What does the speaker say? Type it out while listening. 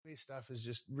stuff is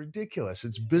just ridiculous.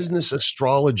 It's business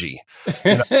astrology.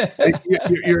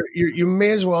 You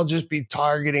may as well just be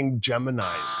targeting Geminis.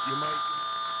 You might.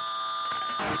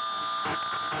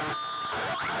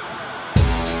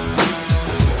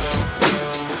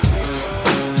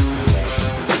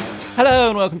 Hello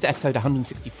and welcome to episode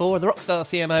 164 of the Rockstar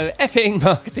CMO effing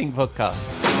marketing podcast.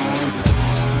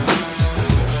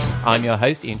 I'm your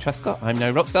host, Ian Truscott. I'm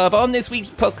no rockstar, but on this week's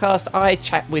podcast, I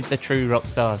chat with the true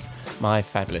rockstars, my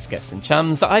fabulous guests and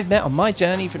chums that I've met on my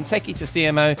journey from techie to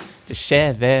CMO to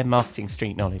share their marketing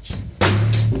street knowledge.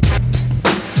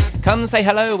 Come say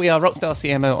hello. We are Rockstar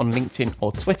CMO on LinkedIn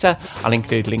or Twitter. I'll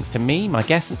include links to me, my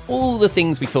guests, and all the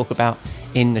things we talk about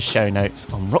in the show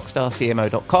notes on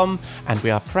rockstarcmo.com, and we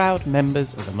are proud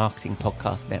members of the Marketing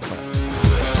Podcast Network.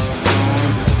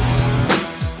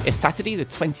 It's Saturday, the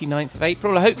 29th of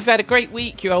April. I hope you've had a great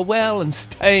week. You are well and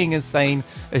staying as sane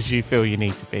as you feel you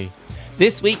need to be.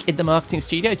 This week in the marketing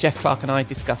studio, Jeff Clark and I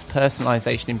discuss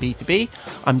personalization in B2B.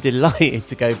 I'm delighted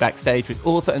to go backstage with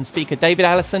author and speaker David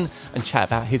Allison and chat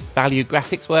about his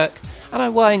Valuegraphics work. And I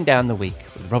wind down the week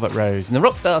with Robert Rose in the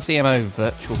Rockstar CMO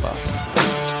virtual bar.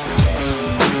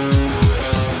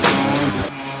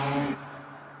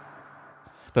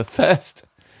 But first,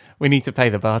 we need to pay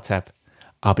the bar tab.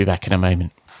 I'll be back in a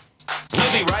moment.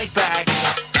 We'll be right back.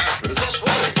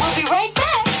 We'll be right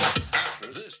back.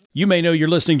 You may know you're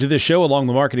listening to this show along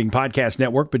the Marketing Podcast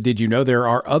Network, but did you know there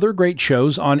are other great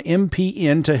shows on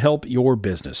MPN to help your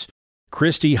business?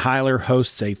 Christy Heiler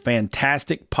hosts a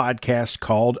fantastic podcast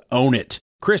called Own It.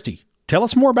 Christy, tell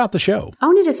us more about the show.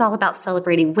 Own It is all about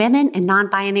celebrating women and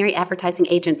non-binary advertising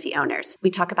agency owners. We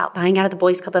talk about buying out of the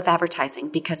boys' club of advertising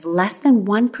because less than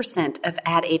 1% of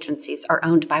ad agencies are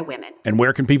owned by women. And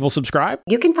where can people subscribe?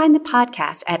 You can find the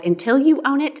podcast at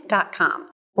untilyouownit.com.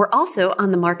 We're also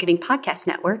on the Marketing Podcast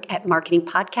Network at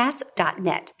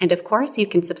marketingpodcast.net. And of course, you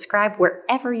can subscribe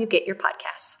wherever you get your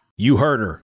podcasts. You heard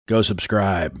her. Go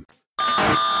subscribe.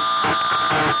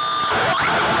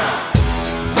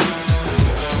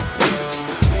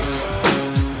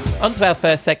 On to our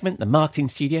first segment, the Marketing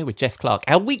Studio with Jeff Clark,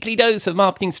 our weekly dose of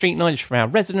marketing street knowledge from our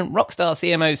resident Rockstar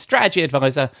CMO strategy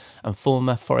advisor and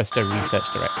former Forrester research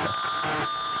director.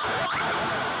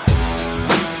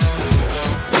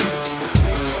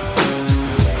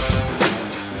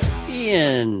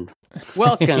 Ian,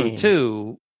 welcome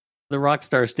to the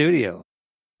Rockstar Studio.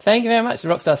 Thank you very much, the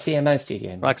Rockstar CMO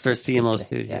Studio. Rockstar CMO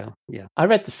Studio, yeah. I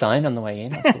read the sign on the way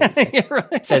in. You're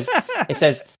right. It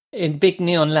says in big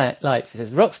neon lights, it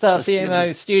says Rockstar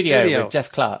CMO Studio with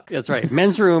Jeff Clark. That's right.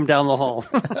 Men's room down the hall.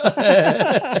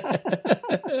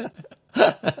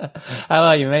 How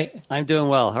are you, mate? I'm doing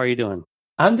well. How are you doing?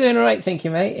 I'm doing all right, thank you,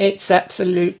 mate. It's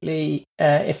absolutely,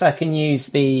 if I can use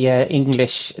the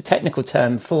English technical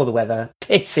term for the weather,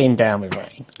 pissing down with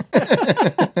rain.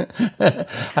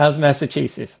 How's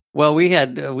Massachusetts? Well, we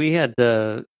had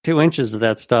 2 inches of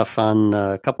that stuff on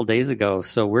a couple days ago,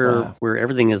 so we're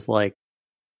everything is like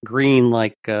green,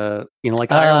 like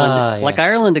Ireland, like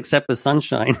Ireland, except with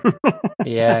sunshine.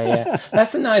 yeah.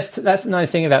 That's a nice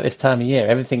thing about this time of year.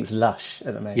 Everything's lush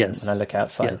at the moment. Yes. When I look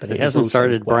outside, yes, but it hasn't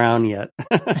started brown yet.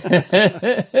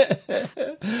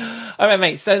 All right,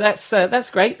 mate. So that's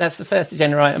great. That's the first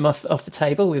agenda item off the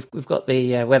table. We've got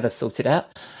the weather sorted out.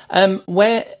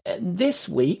 Where this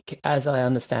week, as I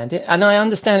understand it, and I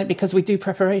understand it because we do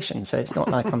preparation, so it's not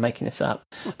like I'm making this up.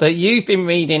 But you've been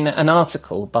reading an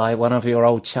article by one of your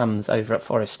old chums over at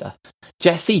Forrester,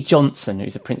 Jessie Johnson,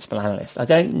 who's a principal analyst. I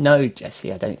don't know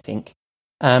Jessie, I don't think.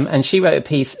 And she wrote a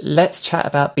piece, Let's Chat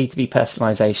About B2B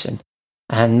Personalization.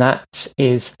 And that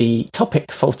is the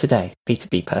topic for today,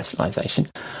 B2B personalization.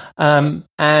 And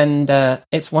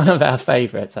it's one of our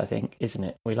favorites, I think, isn't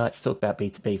it? We like to talk about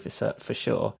B2B for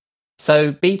sure.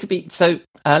 So B2B. So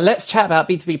let's chat about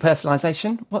B2B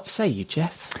personalization. What say you,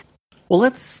 Jeff? Well,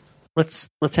 let's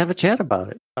have a chat about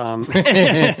it.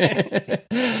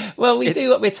 Well, we do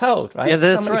what we're told, right? Yeah,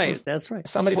 that's right.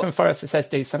 Somebody from Forrester says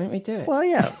do something, we do it. Well,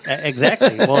 yeah,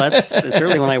 exactly. Well, it's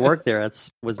really when I worked there,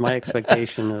 was my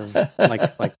expectation of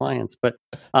my clients. But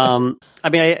I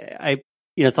mean, I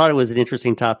thought it was an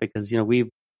interesting topic because we've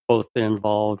both been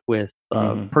involved with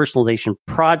personalization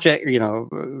project.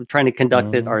 Trying to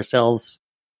conduct it ourselves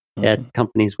at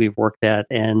companies we've worked at,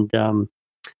 and I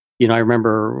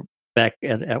remember back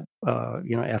at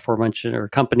aforementioned or a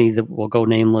company that will go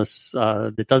nameless,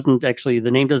 that doesn't actually,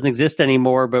 the name doesn't exist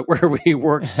anymore, but where we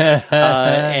worked,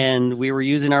 and we were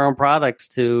using our own products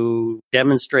to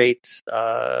demonstrate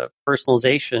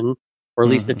personalization, or at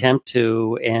least attempt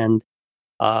to. And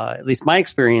at least my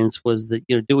experience was that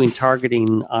doing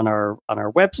targeting on our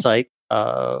website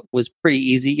was pretty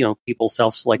easy. People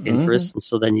self-select interests, and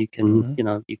so then you can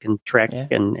you can track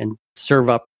and serve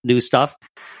up new stuff.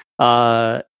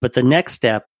 But the next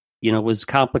step, was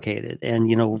complicated,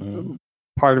 and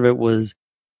part of it was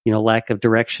lack of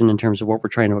direction in terms of what we're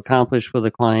trying to accomplish with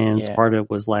the clients. Part of it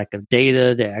was lack of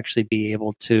data to actually be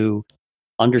able to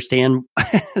understand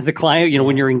the client.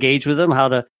 When you're engaged with them, how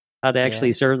to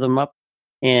actually serve them up,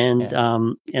 and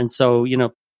so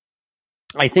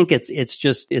I think it's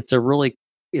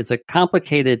a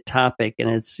complicated topic, and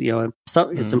it's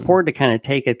it's important to kind of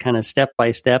take it kind of step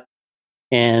by step.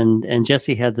 And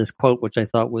Jesse had this quote which I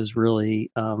thought was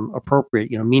really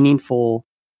appropriate. Meaningful.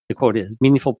 The quote is,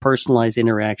 "Meaningful, personalized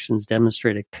interactions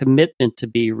demonstrate a commitment to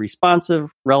be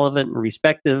responsive, relevant, and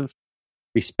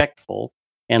respectful,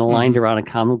 and aligned around a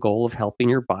common goal of helping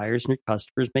your buyers and your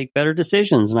customers make better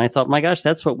decisions." And I thought, my gosh,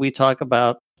 that's what we talk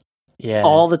about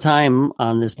all the time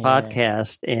on this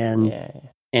podcast.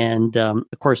 And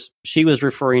of course, she was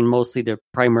referring mostly to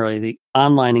primarily the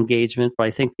online engagement, but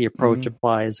I think the approach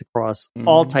applies across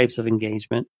all types of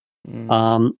engagement.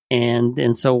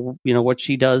 And so, what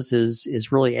she does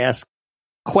is really ask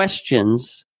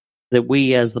questions that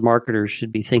we as the marketers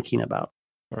should be thinking about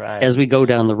as we go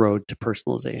down the road to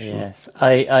personalization. Yes.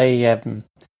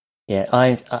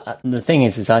 The thing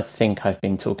is I think I've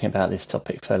been talking about this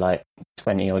topic for like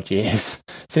 20 odd years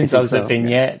since I was a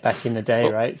vignette back in the day,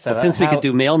 right? So since we could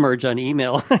do mail merge on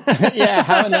email.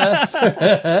 How on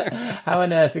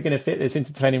earth we're going to fit this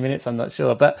into 20 minutes? I'm not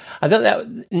sure, but I thought that,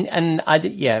 and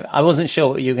I wasn't sure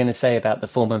what you were going to say about the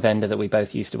former vendor that we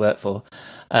both used to work for,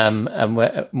 and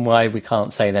why we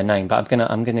can't say their name. But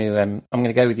I'm going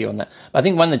to go with you on that. But I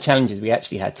think one of the challenges we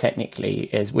actually had technically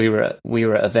is we were at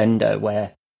a vendor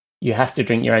where you have to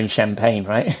drink your own champagne,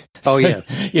 right? Oh,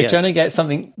 yes. You're trying to get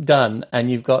something done, and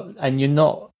you're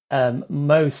not.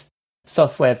 Most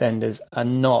software vendors are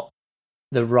not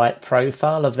the right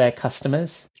profile of their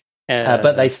customers,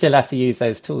 but they still have to use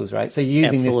those tools, right? So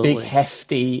you're using this big,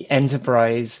 hefty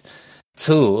enterprise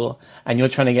tool, and you're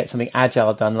trying to get something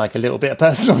agile done, like a little bit of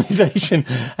personalization,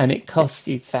 and it costs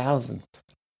you thousands.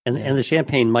 And the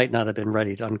champagne might not have been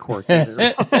ready to uncork either.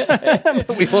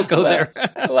 But we won't go there.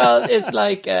 Well, it's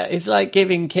like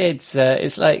giving kids.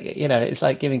 It's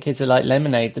like giving kids a light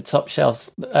lemonade, the top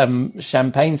shelf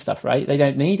champagne stuff, right? They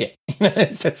don't need it.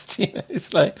 It's just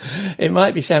it's like it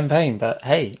might be champagne, but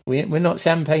hey, we're not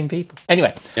champagne people.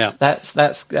 Anyway,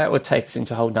 that would take us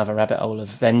into a whole nother rabbit hole of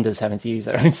vendors having to use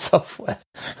their own software.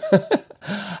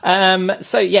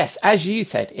 So yes, as you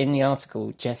said in the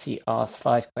article, Jesse asked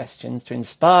 5 questions to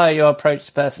inspire your approach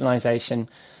to personalization,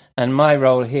 and my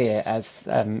role here, as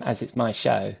it's my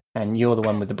show and you're the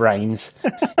one with the brains,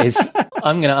 is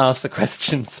I'm going to ask the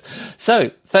questions.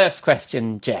 So first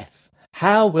question, Jeff,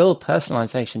 how will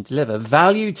personalization deliver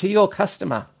value to your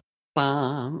customer?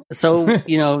 So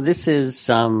this is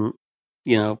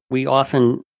we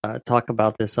often talk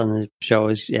about this on the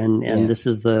shows, and this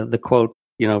is the quote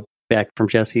back from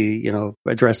Jesse,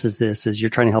 addresses this as you're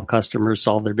trying to help customers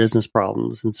solve their business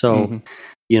problems. And so,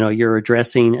 you're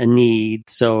addressing a need.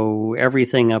 So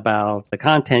everything about the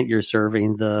content you're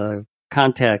serving, the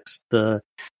context, the,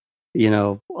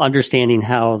 understanding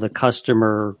how the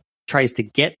customer tries to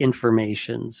get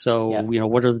information. So,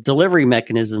 what are the delivery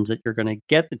mechanisms that you're going to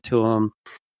get to them?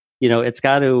 It's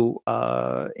got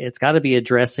to be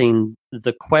addressing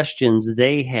the questions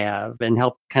they have and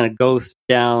help kind of go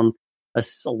down a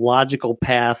logical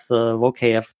path of,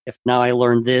 okay, if now I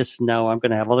learned this, now I'm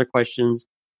going to have other questions.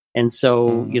 And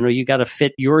so, you got to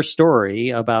fit your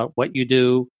story about what you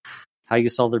do, how you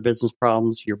solve their business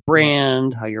problems, your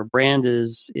brand, how your brand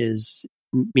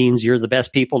means you're the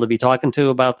best people to be talking to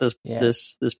about this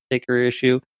particular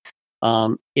issue.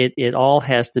 It all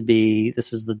has to be,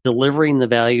 this is the delivering the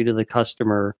value to the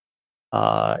customer.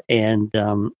 And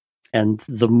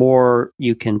the more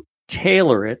you can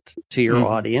tailor it to your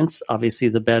audience, obviously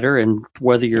the better. And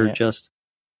whether you're just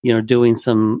doing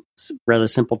some rather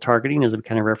simple targeting, as we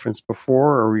kind of referenced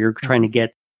before, or you're trying to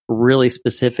get really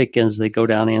specific as they go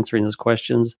down answering those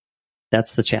questions,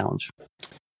 that's the challenge.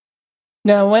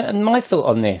 Now, my thought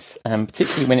on this,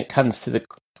 particularly when it comes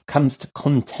to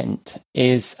content,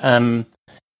 is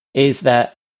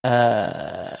that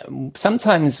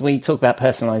sometimes we talk about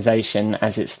personalization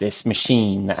as it's this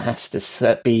machine that has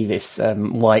to be this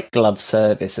white glove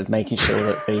service of making sure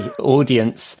that the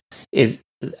audience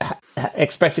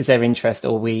expresses their interest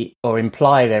or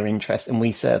imply their interest, and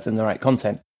we serve them the right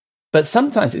content. But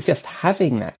sometimes it's just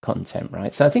having that content,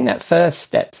 right? So I think that first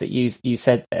steps that you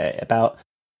said there about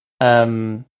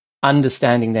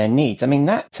understanding their needs. I mean,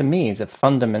 that to me is a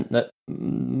fundament that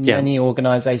many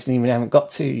organizations even haven't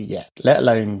got to yet, let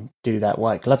alone do that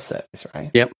white glove service,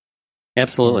 right? Yep,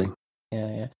 absolutely.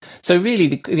 Yeah. So really,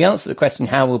 the answer to the question,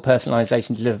 how will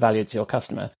personalization deliver value to your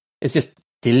customer, is just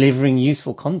delivering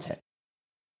useful content.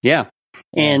 Yeah.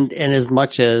 And as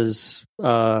much as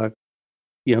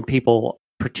people,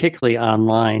 particularly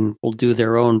online, will do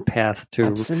their own path to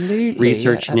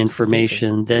research and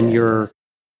information, then your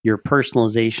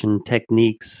personalization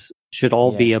techniques should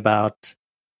all be about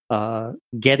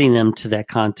getting them to that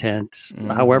content,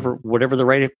 whatever the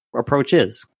right approach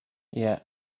is. Yeah.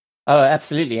 Oh,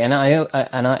 absolutely, and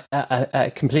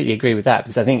I completely agree with that,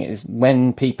 because I think it's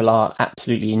when people are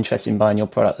absolutely interested in buying your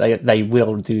product, they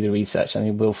will do the research and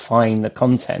they will find the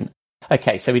content.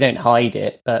 Okay, so we don't hide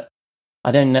it, but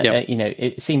I don't know. Yep.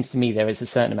 It seems to me there is a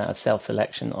certain amount of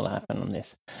self-selection that will happen on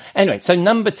this. Anyway, so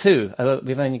number 2,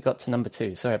 we've only got to number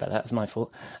 2. Sorry about that. It's my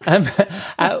fault.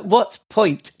 At what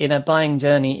point in a buying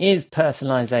journey is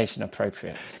personalization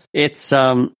appropriate? It's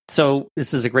so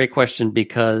this is a great question,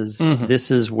 because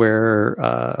this is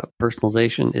where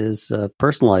personalization is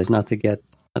personalized, not to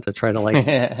try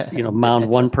to mount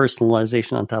one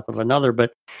personalization on top of another,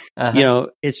 but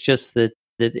it's just that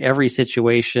every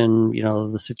situation,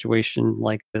 the situation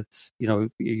like that's,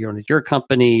 you're at your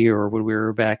company, or when we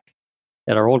were back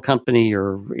at our old company,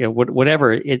 or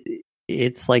whatever,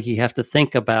 it's like you have to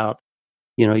think about,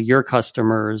 your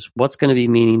customers, what's going to be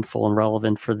meaningful and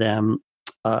relevant for them.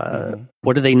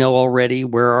 What do they know already?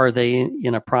 Where are they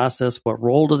in a process? What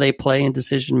role do they play in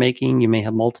decision making? You may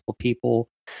have multiple people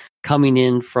coming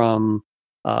in from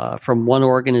one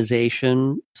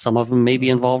organization. Some of them may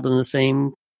be involved in the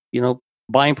same,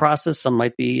 buying process. Some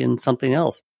might be in something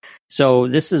else. So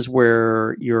this is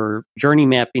where your journey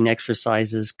mapping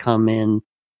exercises come in,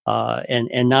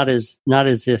 and not as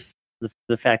if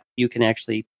the fact that you can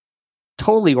actually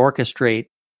totally orchestrate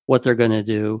what they're going to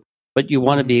do, but you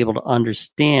want to be able to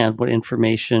understand what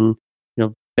information,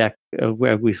 back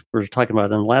where we were talking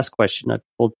about in the last question, that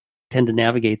people tend to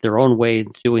navigate their own way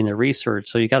doing their research.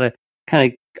 So you got to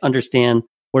kind of understand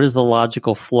what is the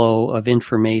logical flow of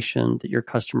information that your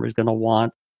customer is going to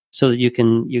want, so that you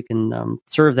can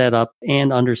serve that up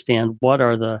and understand what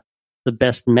are the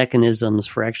best mechanisms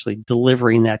for actually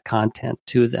delivering that content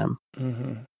to them.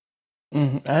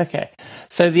 Okay.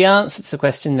 So the answer to the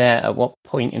question there, at what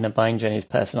point in a buying journey is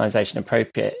personalization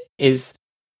appropriate, is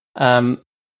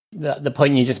the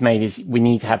point you just made, is we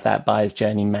need to have that buyer's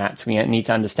journey mapped. We need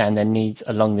to understand their needs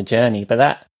along the journey. But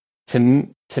that,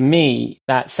 to me,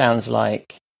 that sounds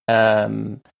like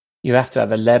you have to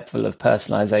have a level of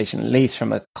personalization, at least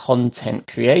from a content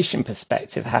creation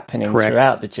perspective, happening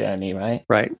throughout the journey, right?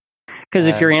 Right. Because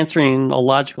if you're answering a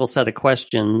logical set of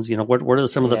questions, what are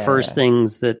some of the first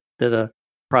things that a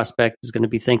prospect is going to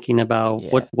be thinking about?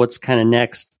 What's kind of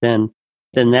next? Then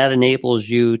that enables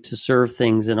you to serve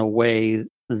things in a way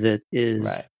that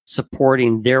is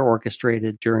supporting their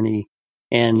orchestrated journey,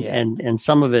 and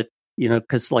some of it,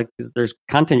 because like there's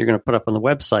content you're going to put up on the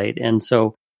website, and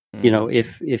so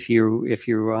if you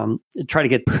try to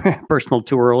get personal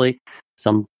too early,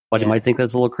 somebody might think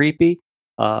that's a little creepy.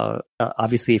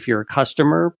 Obviously, if you're a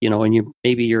customer, and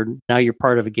you're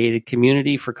part of a gated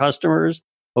community for customers.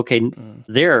 Okay,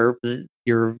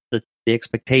 the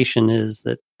expectation is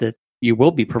that you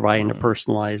will be providing a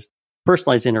personalized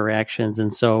interactions,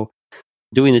 and so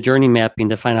doing the journey mapping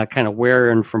to find out kind of where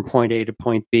and from point A to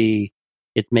point B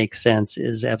it makes sense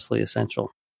is absolutely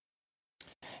essential.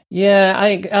 Yeah,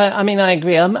 I mean, I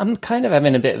agree. I'm kind of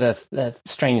having a bit of a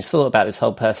strange thought about this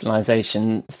whole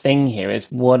personalization thing here. Is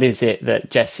what is it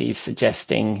that Jesse's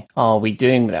suggesting are we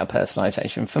doing with our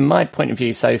personalization? From my point of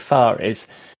view so far is,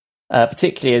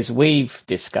 particularly as we've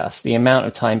discussed, the amount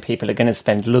of time people are going to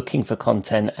spend looking for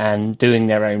content and doing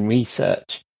their own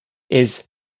research is,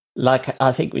 like,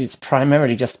 I think it's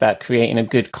primarily just about creating a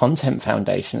good content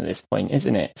foundation at this point,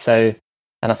 isn't it? So,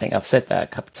 and I think I've said that a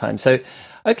couple of times. So,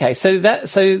 okay, so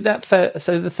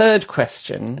the third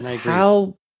question: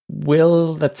 how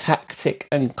will the tactic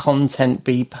and content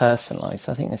be personalized?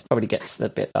 I think this probably gets to the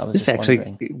bit I was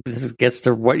wondering. This gets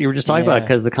to what you were just talking about,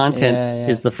 because the content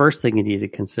is the first thing you need to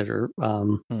consider,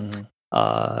 and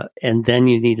then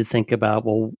you need to think about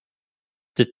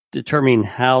determining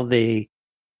how they.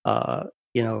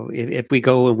 If we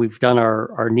go and we've done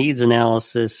our needs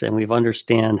analysis and we've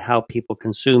understand how people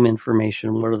consume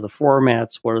information, what are the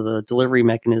formats, what are the delivery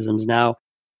mechanisms, now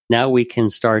we can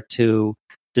start to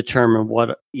determine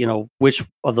which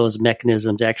of those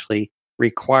mechanisms actually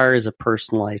requires a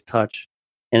personalized touch.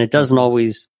 And it doesn't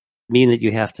always mean that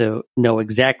you have to know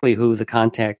exactly who the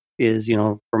contact is,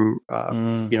 from,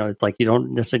 it's like you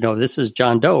don't necessarily know this is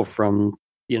John Doe from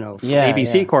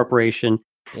ABC Corporation,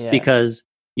 because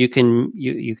you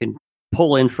can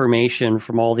pull information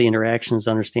from all the interactions,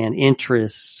 understand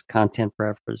interests, content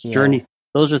preference, journey.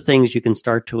 Those are things you can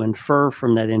start to infer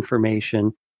from that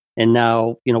information. And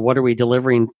now, what are we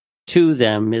delivering to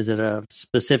them? Is it a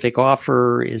specific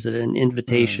offer? Is it an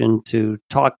invitation to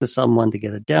talk to someone to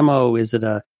get a demo? Is it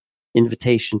a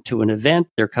invitation to an event?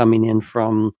 They're coming in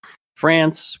from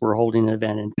France. We're holding an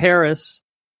event in Paris.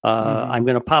 I'm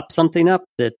going to pop something up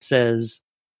that says,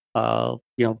 look,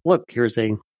 here's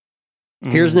an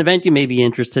event you may be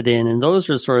interested in. And those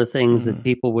are sort of things that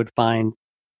people would find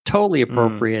totally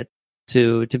appropriate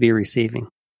to be receiving.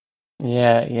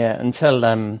 Yeah. Until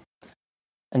I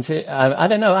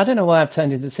don't know why I've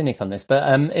turned into the cynic on this, but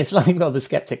it's like, the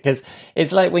skeptic, because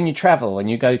it's like when you travel and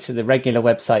you go to the regular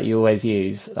website you always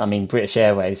use. I mean, British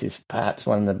Airways is perhaps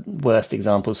one of the worst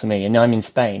examples for me. And I'm in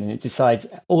Spain, and it decides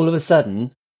all of a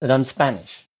sudden that I'm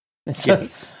Spanish. It's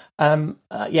yes.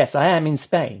 Yes, I am in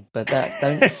Spain, but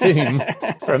don't assume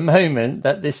for a moment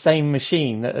that this same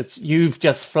machine that you've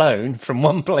just flown from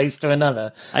one place to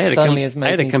another suddenly has made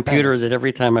I had a me computer Spanish. that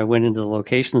every time I went into the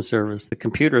location service, the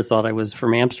computer thought I was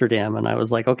from Amsterdam, and I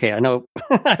was like, okay, I know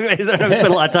I've spent a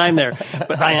lot of time there,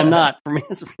 but I am not from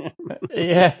Amsterdam.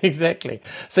 Yeah, exactly.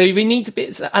 So we need to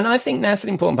be, and I think that's an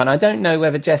important point. I don't know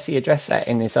whether Jesse addressed that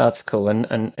in this article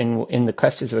and in the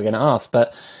questions we're going to ask,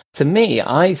 but to me,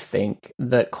 I think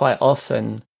that quite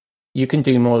often you can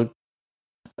do more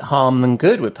harm than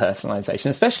good with personalization,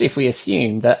 especially if we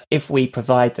assume that if we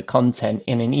provide the content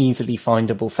in an easily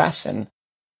findable fashion,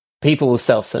 people will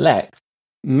self-select.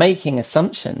 Making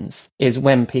assumptions is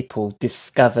when people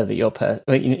discover that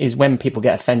is when people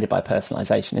get offended by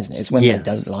personalization, isn't it? It's when they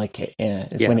don't like it. Yeah,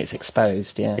 it's when it's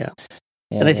exposed. Yeah.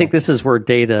 And I think this is where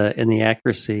data and the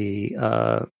accuracy,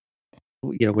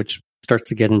 which starts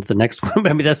to get into the next one.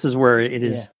 I mean, this is where it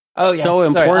is so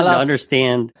important to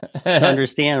understand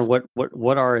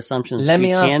what our assumptions Let me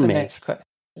can make.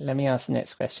 Let me ask the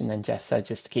next question then, Jeff. So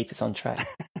just to keep us on track,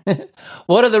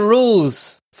 what are the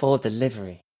rules for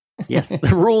delivery? Yes,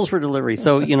 the rules for delivery.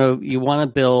 So you want to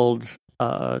build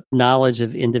knowledge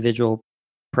of individual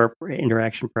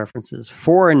interaction preferences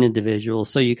for an individual,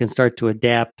 so you can start to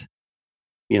adapt.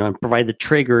 And provide the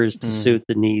triggers to suit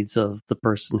the needs of the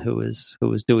person who is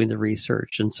doing the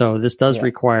research. And so this does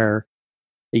require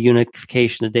a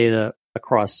unification of data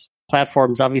across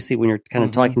platforms. Obviously, when you're kind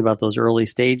of talking about those early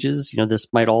stages, this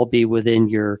might all be within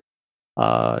your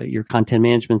content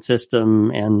management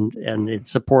system and it's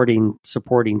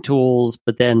supporting tools.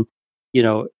 But then,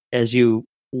 as you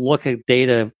look at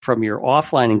data from your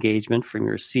offline engagement, from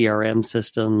your CRM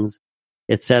systems,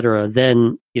 et cetera,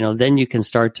 then you can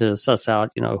start to suss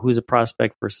out, who's a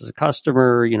prospect versus a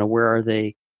customer, where are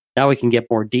they? Now we can get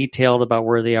more detailed about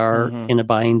where they are in a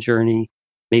buying journey.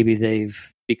 Maybe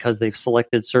because they've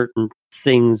selected certain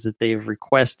things that they've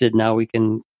requested, now we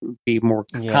can be more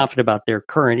confident about their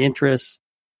current interests.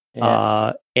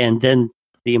 Yeah. And then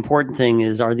the important thing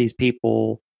is, are these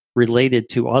people related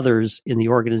to others in the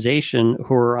organization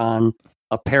who are on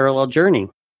a parallel journey,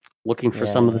 looking for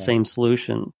some of the same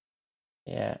solution?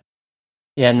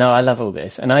 No, I love all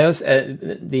this, and I also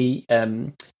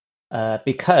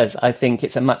because I think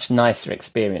it's a much nicer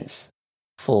experience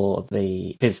for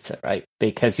the visitor, right?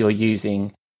 Because you're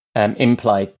using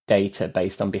implied data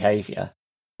based on behavior,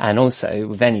 and also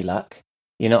with any luck,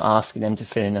 you're not asking them to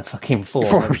fill in a fucking form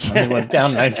every time they want to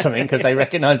download something because they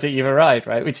recognize that you've arrived,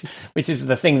 right? Which is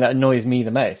the thing that annoys me the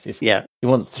most. Is you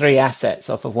want 3 assets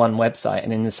off of one website,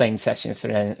 and in the same session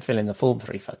fill in the form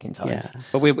 3 fucking times. Yeah.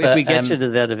 But if we get you to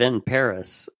that event in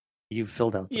Paris, you've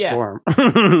filled out the form.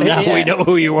 Now we know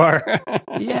who you are.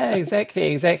 Yeah,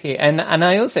 exactly. And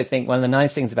I also think one of the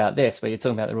nice things about this, where you're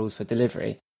talking about the rules for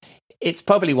delivery, it's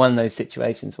probably one of those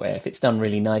situations where if it's done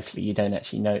really nicely, you don't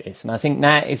actually notice. And I think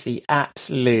that is the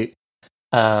absolute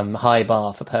high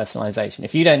bar for personalization.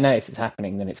 If you don't notice it's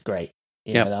happening, then it's great.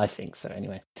 I think so.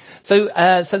 Anyway, so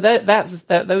those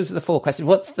are the 4 questions.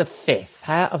 What's the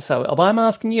 5th? I'm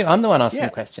asking you. I'm the one asking the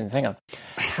questions. Hang on.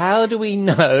 How do we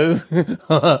know?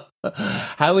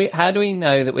 How do we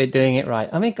know that we're doing it right?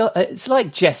 I mean, God, it's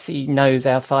like Jesse knows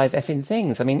our 5 effing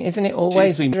things. I mean, isn't it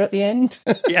always we at the end?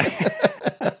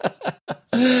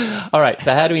 All right.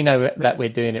 So how do we know that we're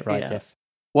doing it right, Jeff?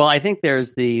 Well, I think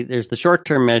there's the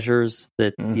short-term measures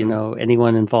that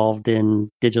anyone involved in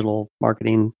digital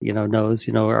marketing knows.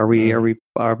 Are we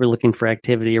looking for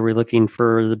activity? Are we looking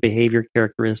for the behavior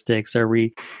characteristics? Are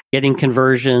we getting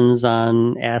conversions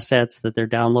on assets that they're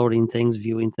downloading things,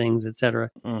 viewing things, etc.?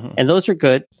 And those are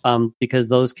good because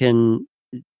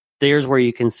there's where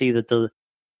you can see that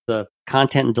the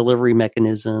content and delivery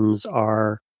mechanisms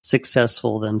are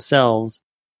successful themselves.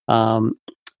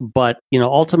 But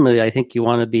ultimately, I think you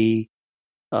want to be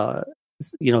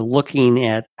looking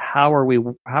at how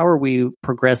are we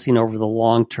progressing over the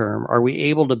long term? Are we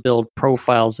able to build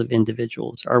profiles of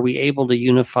individuals? Are we able to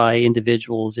unify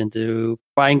individuals into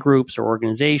buying groups or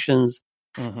organizations?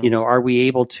 Mhm. Are we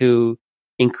able to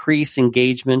increase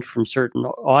engagement from certain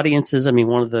audiences? I mean,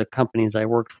 one of the companies I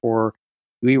worked for,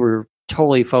 we were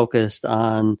totally focused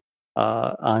on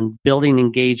building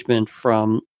engagement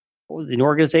from the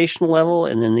organizational level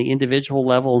and then the individual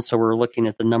level. And so we're looking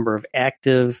at the number of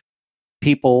active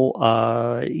people,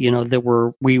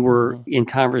 that we were in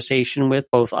conversation with,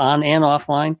 both on and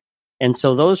offline. And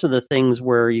so those are the things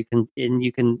where you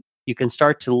can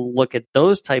start to look at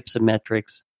those types of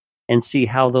metrics and see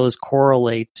how those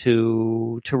correlate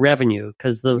to revenue.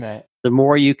 Because the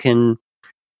more you can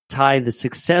tie the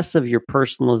success of your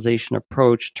personalization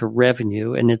approach to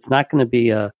revenue, and it's not going to be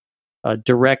a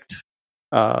direct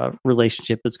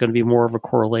relationship, it's going to be more of a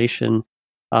correlation.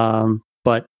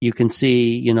 But you can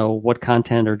see, what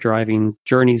content are driving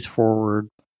journeys forward,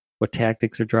 what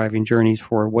tactics are driving journeys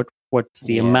forward, what's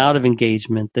the amount of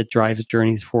engagement that drives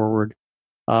journeys forward,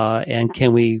 and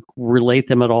can we relate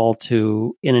them at all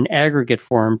in an aggregate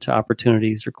form to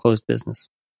opportunities or closed business?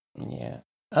 Yeah.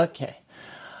 Okay.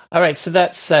 All right. So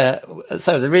that's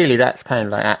really that's kind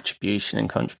of like attribution and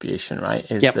contribution, right?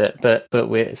 But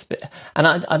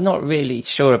I'm not really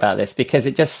sure about this, because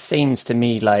it just seems to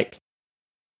me like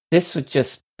this would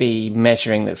just be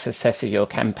measuring the success of your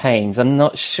campaigns. I'm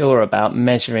not sure about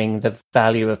measuring the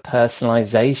value of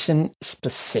personalization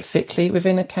specifically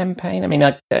within a campaign. I mean,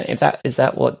 is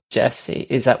that what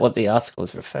the article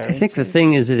is referring to? I think the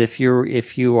thing is that if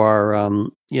you are,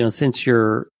 since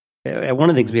you're, one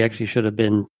of the things we actually should have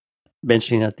been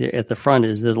mentioning at the front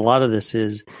is that a lot of this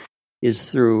is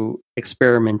through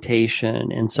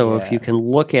experimentation. And so if you can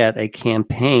look at a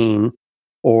campaign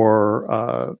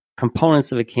or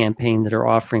components of a campaign that are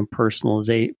offering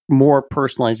more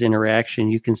personalized interaction,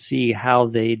 you can see how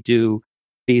they do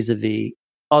vis-a-vis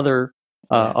other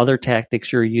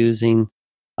tactics you're using.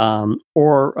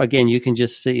 Or again, you can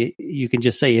just say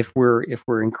if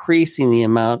we're increasing the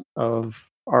amount of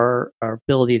our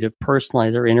ability to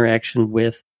personalize our interaction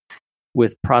with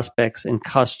prospects and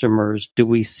customers, do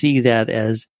we see that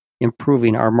as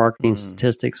improving our marketing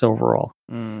statistics overall?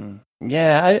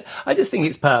 Yeah, I just think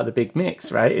it's part of the big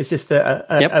mix, right? It's just that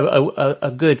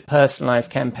a good personalized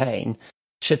campaign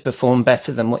should perform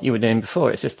better than what you were doing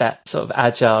before. It's just that sort of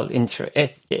agile,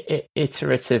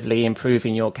 iteratively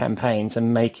improving your campaigns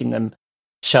and making them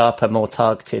sharper, more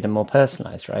targeted, and more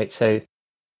personalized, right? So,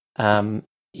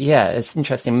 it's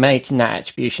interesting. Making that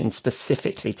attribution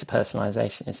specifically to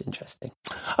personalization is interesting.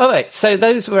 All right, so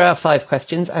those were our 5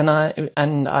 questions, and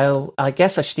I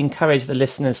guess I should encourage the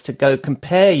listeners to go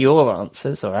compare your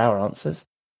answers or our answers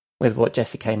with what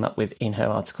Jessie came up with in her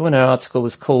article. And her article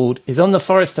is on the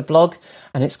Forrester blog,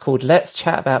 and it's called "Let's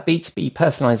Chat About B2B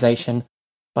Personalization"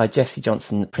 by Jessie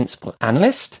Johnson, the principal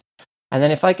analyst. And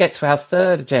then if I get to our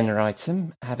third agenda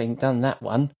item, having done that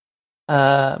one.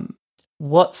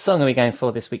 What song are we going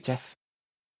for this week, Jeff?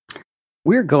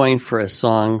 We're going for a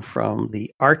song from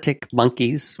the Arctic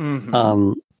Monkeys,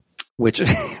 which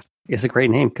is a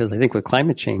great name because I think with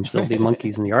climate change, there'll be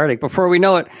monkeys in the Arctic before we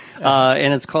know it.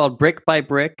 And it's called Brick by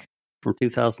Brick from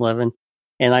 2011.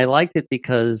 And I liked it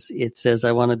because it says,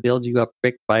 I want to build you up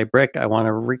brick by brick. I want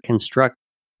to reconstruct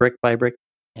brick by brick.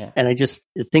 Yeah. And I just,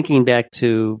 thinking back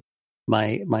to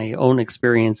my own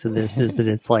experience of this, is that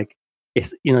it's like,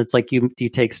 it's like you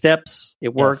take steps,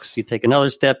 it works. Yes. You take another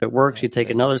step, it works. You take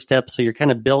another step. So you're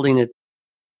kind of building it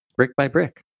brick by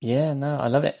brick. Yeah, no, I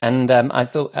love it. And I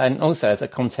thought, and also as a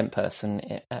content person,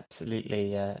 it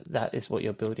absolutely, that is what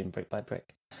you're building brick by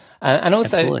brick. And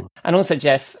also,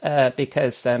 Jeff,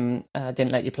 because I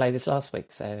didn't let you play this last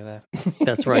week, so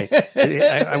that's right.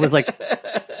 I was like,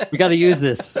 we got to use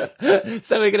this. So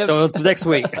it's next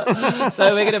week.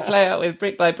 So we're gonna play out with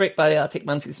Brick by Brick by the Arctic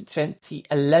Monkeys in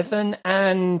 2011.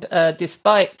 And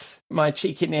despite my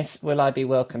cheekiness, will I be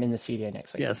welcome in the studio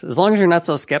next week? Yes, as long as you're not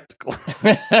so skeptical.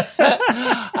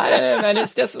 I don't know, man.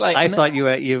 It's just like I thought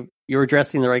you were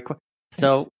addressing the right question.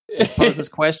 So this poses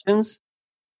questions.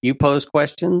 You pose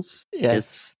questions.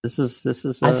 Yes, this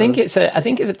is. I think it's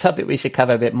a topic we should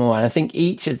cover a bit more, and I think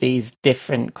each of these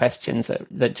different questions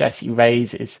that Jessie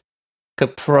raises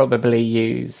could probably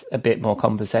use a bit more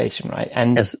conversation, right?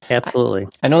 And yes, absolutely.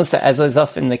 And also, as is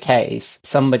often the case,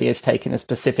 somebody has taken a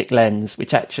specific lens,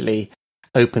 which actually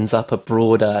opens up a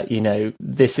broader.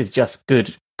 This is just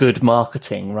good good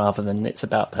marketing rather than it's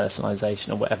about personalization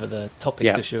or whatever the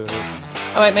topic du jour is.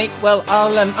 All right, mate. Well,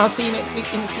 I'll see you next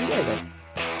week in the studio then.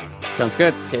 Sounds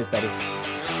good. Cheers, buddy.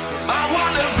 I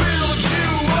wanna build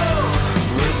you up.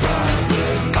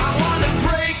 I wanna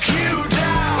break you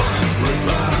down.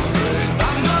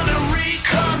 I'm gonna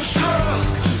reconstruct.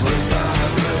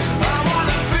 I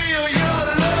wanna feel your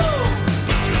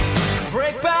love.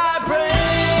 Break by break.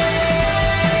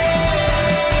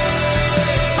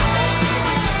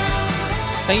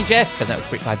 Thank you, Jeff. And that was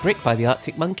Brick by Brick by the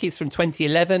Arctic Monkeys from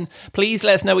 2011. Please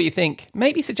let us know what you think.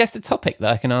 Maybe suggest a topic that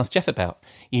I can ask Jeff about.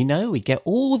 You know, we get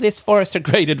all this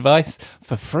Forrester-grade advice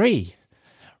for free.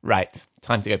 Right,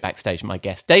 time to go backstage with my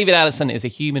guest. David Allison is a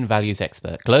human values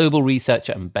expert, global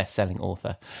researcher and best-selling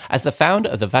author. As the founder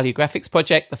of the Valuegraphics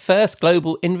project, the first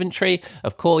global inventory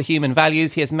of core human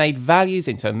values, he has made values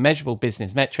into a measurable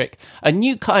business metric, a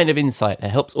new kind of insight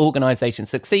that helps organizations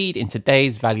succeed in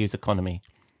today's values economy.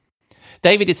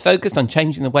 David is focused on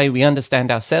changing the way we understand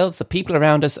ourselves, the people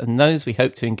around us, and those we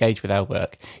hope to engage with our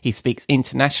work. He speaks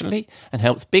internationally and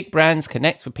helps big brands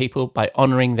connect with people by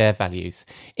honouring their values.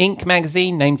 Inc.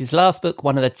 magazine named his last book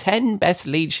one of the 10 best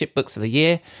leadership books of the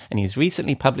year, and he has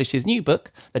recently published his new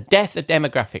book, The Death of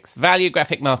Demographics,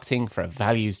 Valuegraphic Marketing for a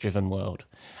Values-Driven World.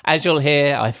 As you'll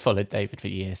hear, I've followed David for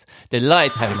years.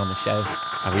 Delighted to have him on the show.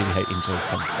 I really hope you enjoy this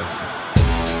conversation.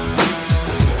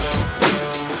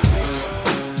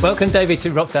 Welcome, David,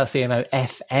 to Rockstar CMO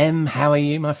FM. How are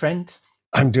you, my friend?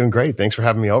 I'm doing great. Thanks for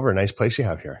having me over. Nice place you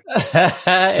have here.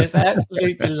 It's an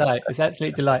absolute delight. It's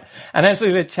absolute delight. And as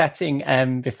we were chatting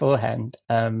beforehand,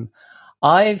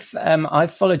 I've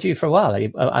followed you for a while.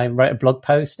 I wrote a blog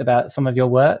post about some of your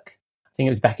work. I think it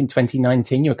was back in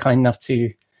 2019. You were kind enough to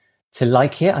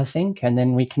like it, I think, and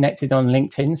then we connected on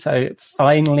LinkedIn. So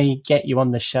finally get you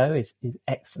on the show is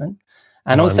excellent.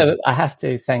 And also, I have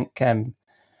to thank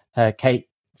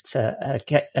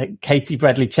Katie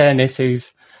Bradley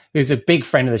Chernis, who's a big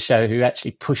friend of the show, who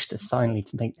actually pushed us finally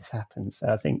to make this happen. So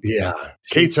I think,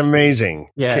 Kate's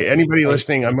amazing. Yeah, Kate, anybody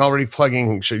listening, I'm already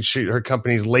plugging her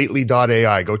company's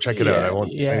lately.ai. Go check it out. I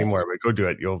won't say anymore, but go do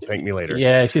it. You'll thank me later.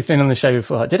 Yeah, she's been on the show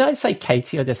before. Did I say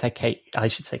Katie or did I say Kate? I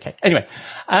should say Kate. Anyway,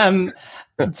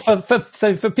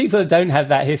 for people that don't have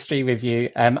that history with you,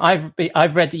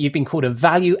 I've read that you've been called a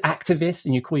value activist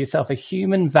and you call yourself a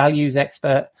human values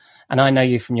expert. And I know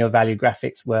you from your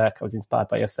Valuegraphics work. I was inspired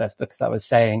by your first book, as I was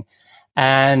saying.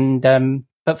 And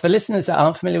but for listeners that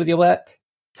aren't familiar with your work,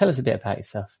 tell us a bit about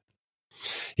yourself.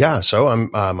 Yeah, so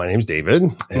I'm my name's David,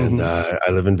 and I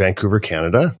live in Vancouver,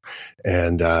 Canada,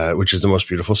 and which is the most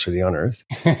beautiful city on earth.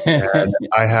 And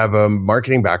I have a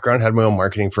marketing background, had my own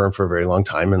marketing firm for a very long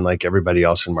time, and like everybody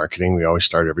else in marketing, we always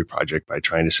start every project by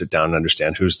trying to sit down and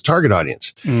understand who's the target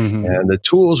audience. And the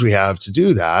tools we have to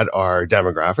do that are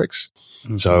demographics.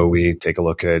 So we take a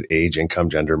look at age, income,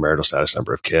 gender, marital status,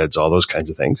 number of kids, all those kinds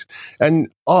of things,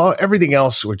 and everything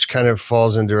else, which kind of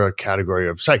falls into a category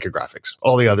of psychographics,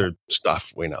 all the other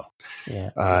stuff we know.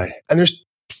 And there's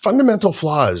fundamental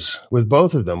flaws with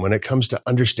both of them when it comes to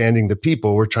understanding the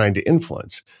people we're trying to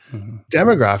influence.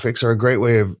 Demographics are a great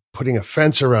way of putting a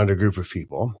fence around a group of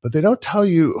people, but they don't tell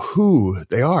you who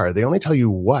they are. They only tell you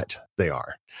what they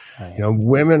are. You know,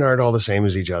 women aren't all the same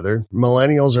as each other.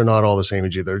 Millennials are not all the same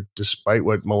as each other, despite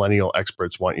what millennial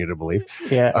experts want you to believe.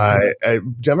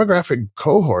 Demographic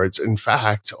cohorts, in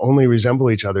fact, only resemble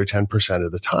each other 10%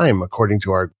 of the time, according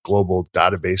to our global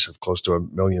database of close to 1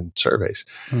 million surveys.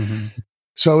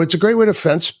 So it's a great way to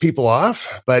fence people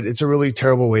off, but it's a really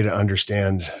terrible way to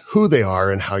understand who they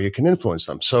are and how you can influence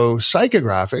them. So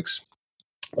psychographics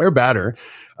are better.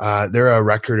 They're a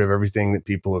record of everything that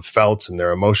people have felt and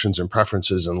their emotions and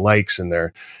preferences and likes and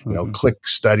their, click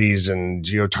studies and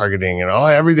geo-targeting and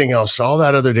everything else, all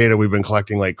that other data we've been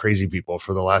collecting like crazy people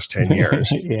for the last 10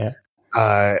 years.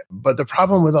 But the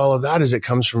problem with all of that is it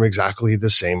comes from exactly the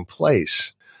same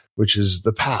place, which is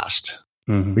the past,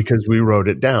 because we wrote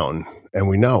it down. And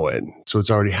we know it. So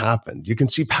it's already happened. You can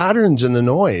see patterns in the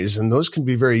noise, and those can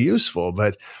be very useful,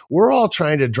 but we're all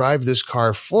trying to drive this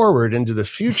car forward into the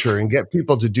future and get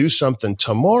people to do something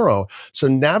tomorrow. So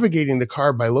navigating the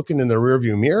car by looking in the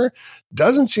rearview mirror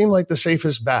doesn't seem like the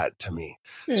safest bet to me.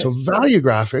 So value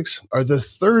graphics are the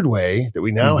third way that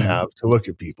we now have to look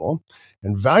at people.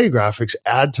 And value graphics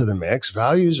add to the mix.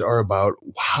 Values are about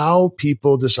how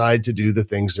people decide to do the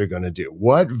things they're going to do.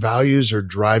 What values are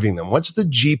driving them? What's the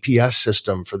GPS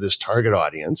system for this target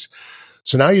audience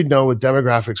So now you'd know with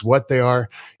demographics what they are,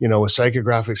 with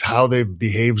psychographics, how they've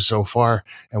behaved so far.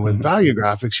 And with value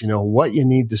graphics, you know what you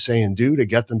need to say and do to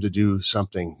get them to do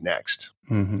something next.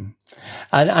 Mm-hmm.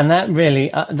 And that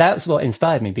really, that's what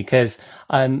inspired me, because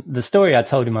the story I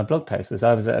told in my blog post was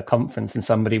I was at a conference and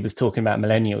somebody was talking about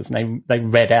millennials, and they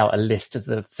read out a list of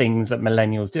the things that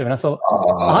millennials do. And I thought,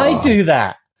 I do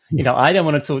that. I don't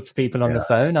want to talk to people on the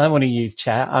phone. I want to use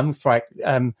chat. I'm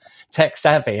tech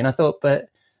savvy. And I thought, but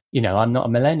I'm not a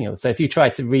millennial. So if you try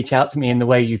to reach out to me in the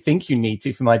way you think you need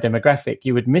to for my demographic,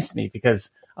 you would miss me because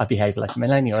I behave like a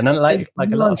millennial. And like a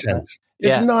lot of times.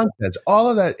 It's nonsense.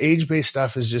 All of that age-based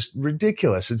stuff is just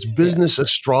ridiculous. It's business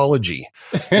astrology.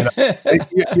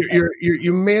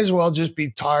 You may as well just be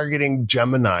targeting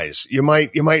Geminis. You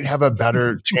might have a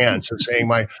better chance of saying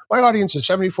my audience is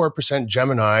 74%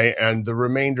 Gemini and the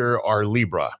remainder are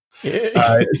Libra.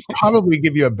 Probably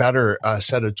give you a better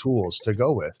set of tools to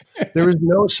go with. There is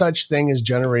no such thing as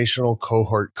generational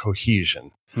cohort cohesion.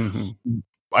 Mm-hmm.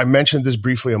 I mentioned this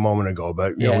briefly a moment ago,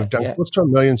 but we've done close to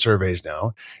 1 million surveys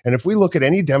now. And if we look at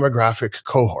any demographic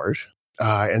cohort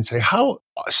and say, how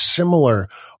similar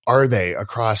are they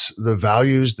across the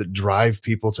values that drive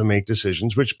people to make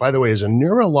decisions, which, by the way, is a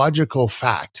neurological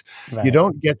fact. Right. You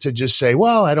don't get to just say,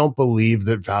 well, I don't believe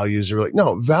that values are really.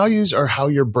 No, values are how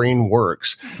your brain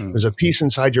works. Mm-hmm. There's a piece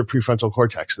inside your prefrontal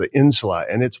cortex, the insula,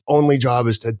 and its only job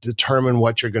is to determine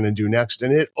what you're going to do next.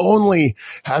 And it only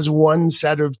has one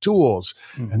set of tools,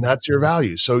 and that's your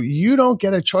values. So you don't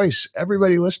get a choice.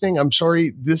 Everybody listening, I'm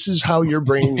sorry, this is how your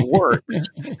brain works.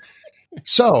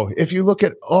 So if you look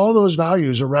at all those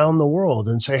values around the world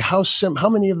and say how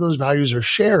many of those values are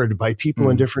shared by people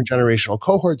in different generational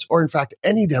cohorts, or in fact,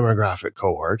 any demographic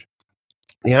cohort,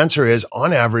 the answer is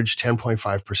on average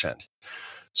 10.5%.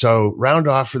 So round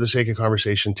off for the sake of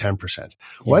conversation, 10%. Yeah.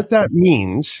 What that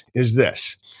means is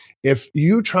this. If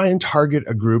you try and target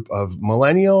a group of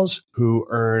millennials who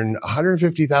earn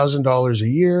 $150,000 a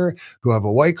year, who have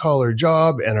a white collar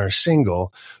job and are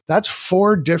single, that's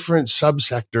 4 different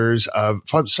subsegments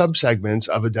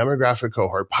of a demographic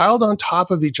cohort piled on top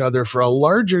of each other for a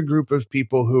larger group of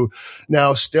people who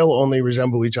now still only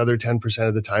resemble each other 10%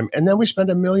 of the time. And then we spend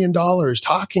 $1 million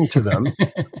talking to them.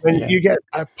 And you get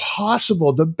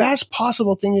the best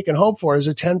possible thing you can hope for is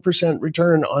a 10%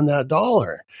 return on that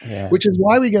dollar, which is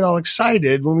why we get all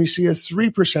excited when we see a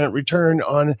 3% return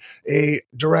on a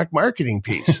direct marketing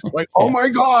piece. Like, oh my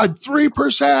God,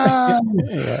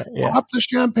 3%! Pop the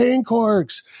champagne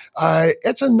corks.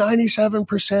 It's a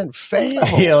 97%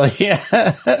 fail.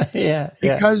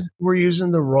 Because we're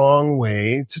using the wrong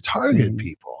way to target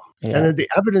people. Yeah. And the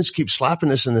evidence keeps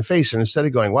slapping us in the face. And instead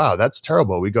of going, wow, that's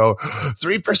terrible, we go,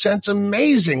 3%'s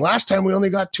amazing. Last time we only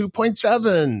got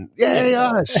 2.7. Yay,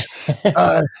 us.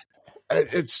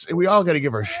 We all got to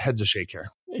give our heads a shake here.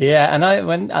 Yeah, and I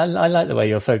like the way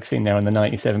you're focusing there on the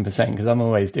 97%, because I'm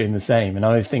always doing the same, and I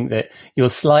always think that you're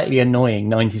slightly annoying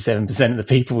 97% of the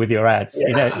people with your ads.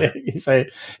 So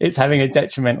it's having a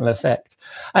detrimental effect.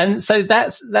 And so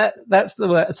that's the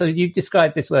work. So you've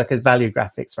described this work as value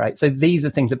graphics, right? So these are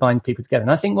things that bind people together.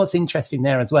 And I think what's interesting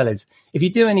there as well is if you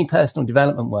do any personal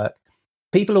development work,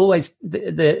 people always,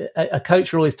 a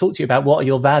coach will always talk to you about what are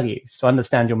your values to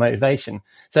understand your motivation.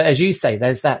 So as you say,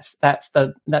 that's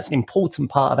an important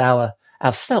part of our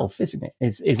self, isn't it?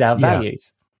 Is our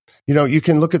values. You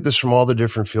can look at this from all the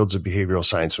different fields of behavioral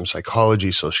science, from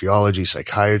psychology, sociology,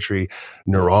 psychiatry,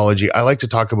 neurology. I like to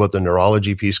talk about the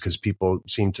neurology piece because people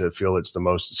seem to feel it's the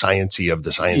most sciencey of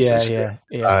the sciences.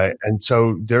 And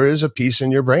so there is a piece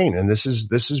in your brain, and this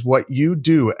is what you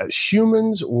do. As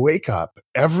humans wake up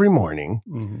every morning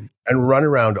and run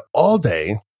around all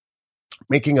day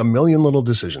making a million little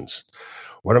decisions.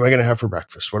 What am I going to have for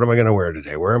breakfast? What am I going to wear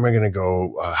today? Where am I going to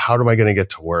go? How am I going to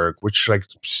get to work? Should I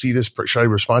see this? Should I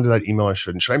respond to that email? I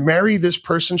shouldn't. Should I marry this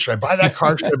person? Should I buy that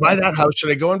car? Should I buy that house?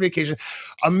 Should I go on vacation?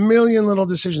 A million little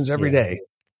decisions every day.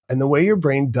 And the way your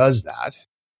brain does that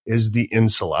is the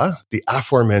insula, the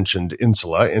aforementioned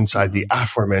insula inside the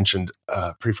aforementioned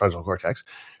prefrontal cortex,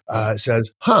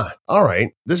 says, all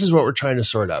right, this is what we're trying to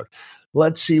sort out.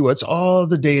 Let's see what's all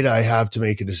the data I have to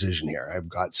make a decision here. I've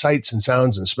got sights and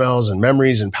sounds and smells and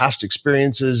memories and past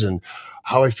experiences and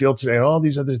how I feel today and all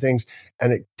these other things.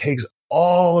 And it takes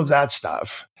all of that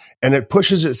stuff and it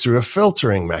pushes it through a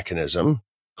filtering mechanism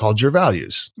called your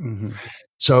values.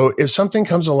 So if something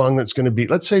comes along that's going to be,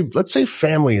 let's say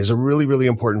family is a really, really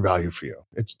important value for you.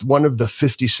 It's one of the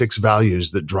 56 values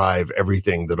that drive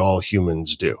everything that all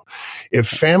humans do. If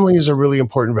family is a really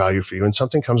important value for you and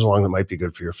something comes along that might be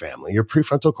good for your family, your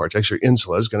prefrontal cortex, your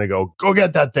insula is going to go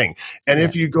get that thing. And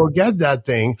if you go get that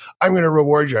thing, I'm going to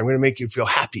reward you. I'm going to make you feel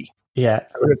happy. Yeah.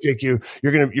 I'm going to pick you.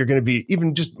 You're going to be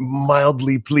even just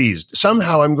mildly pleased.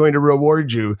 Somehow I'm going to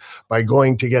reward you by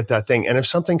going to get that thing. And if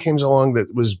something came along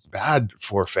that was bad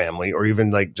for family or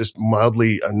even like just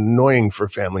mildly annoying for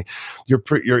family,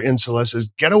 your insula says,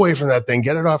 get away from that thing,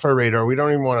 get it off our radar. We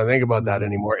don't even want to think about that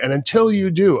anymore. And until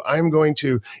you do, I'm going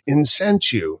to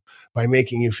incent you by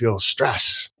making you feel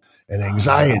stress and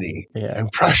anxiety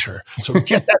and pressure. So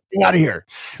get that thing out of here.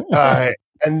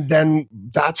 And then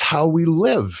that's how we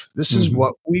live. This is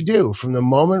what we do from the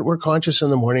moment we're conscious in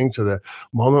the morning to the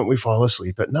moment we fall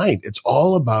asleep at night. It's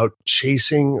all about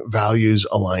chasing values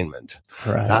alignment.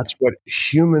 Right. That's what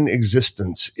human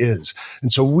existence is.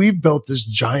 And so we've built this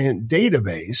giant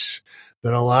database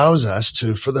that allows us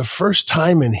to, for the first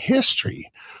time in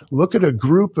history, look at a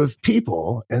group of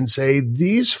people and say,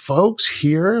 these folks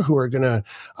here who are going to,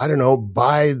 I don't know,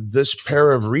 buy this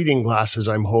pair of reading glasses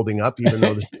I'm holding up, even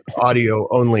though this is an audio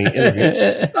only interview,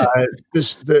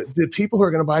 the people who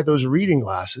are going to buy those reading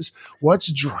glasses,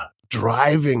 what's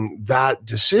driving that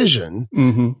decision?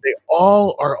 They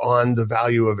all are on the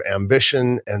value of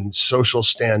ambition and social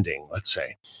standing, let's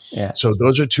say. Yeah. So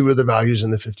those are two of the values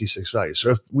in the 56 values.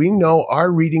 So if we know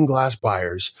our reading glass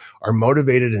buyers are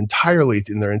motivated entirely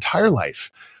in their entire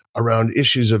life around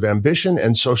issues of ambition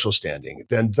and social standing,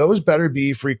 then those better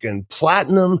be freaking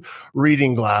platinum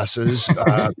reading glasses,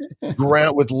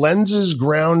 with lenses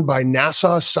ground by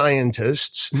NASA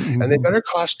scientists, and they better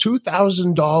cost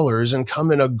 $2,000 and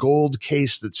come in a gold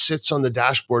case that sits on the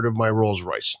dashboard of my Rolls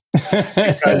Royce.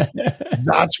 Because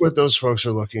that's what those folks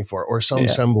are looking for, or some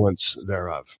semblance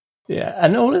thereof. Yeah,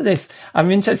 and all of this,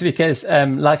 I'm interested because,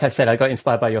 like I said, I got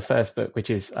inspired by your first book, which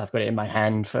is, I've got it in my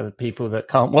hand for people that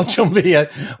can't watch on video.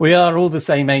 We are all the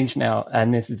same age now,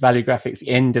 and this is Valuegraphics, the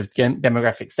end of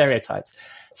demographic stereotypes.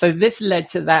 So this led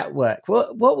to that work.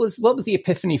 What was the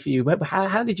epiphany for you?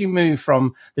 How did you move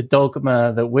from the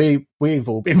dogma that we've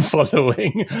all been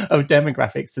following of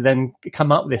demographics to then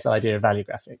come up with this idea of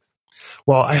Valuegraphics?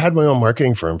 Well, I had my own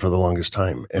marketing firm for the longest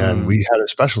time, and we had a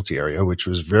specialty area, which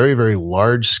was very, very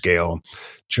large scale,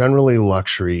 generally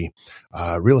luxury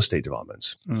real estate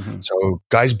developments. So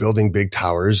guys building big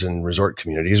towers and resort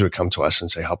communities would come to us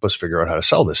and say, help us figure out how to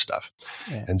sell this stuff.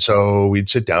 Yeah. And so we'd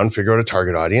sit down, figure out a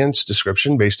target audience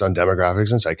description based on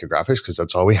demographics and psychographics, because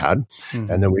that's all we had.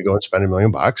 And then we'd go and spend $1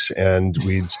 million and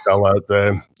we'd sell out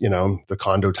the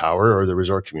condo tower or the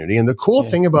resort community. And the cool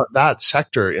thing about that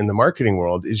sector in the marketing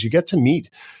world is you get to meet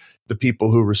the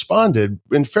people who responded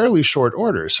in fairly short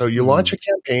order. So you launch a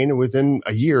campaign and within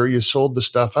a year you sold the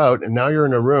stuff out, and now you're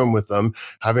in a room with them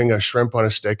having a shrimp on a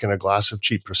stick and a glass of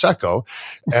cheap Prosecco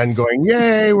and going,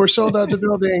 yay, we're sold out the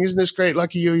building. Isn't this great?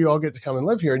 Lucky you all get to come and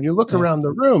live here. And you look around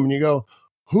the room and you go,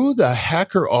 who the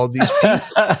heck are all these people?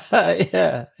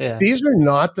 These are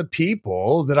not the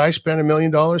people that I spent $1 million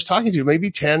talking to.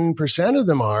 Maybe 10% of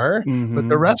them are, but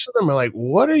the rest of them are like,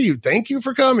 what are you? Thank you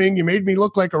for coming. You made me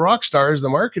look like a rock star as the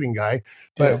marketing guy.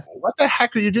 But what the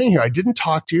heck are you doing here? I didn't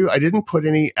talk to you. I didn't put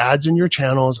any ads in your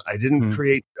channels. I didn't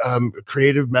create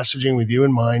creative messaging with you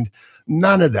in mind.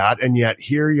 None of that. And yet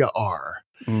here you are.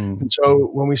 And so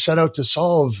when we set out to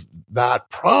solve that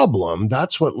problem,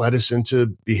 that's what led us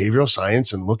into behavioral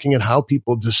science and looking at how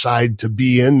people decide to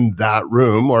be in that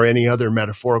room or any other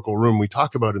metaphorical room we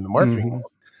talk about in the marketing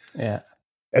world. Yeah.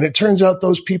 And it turns out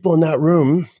those people in that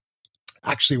room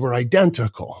actually were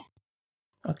identical.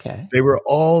 Okay. They were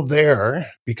all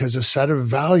there because a set of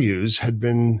values had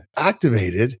been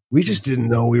activated. We just didn't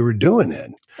know we were doing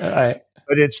it. All right.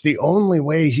 But it's the only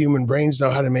way human brains know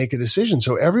how to make a decision.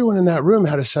 So everyone in that room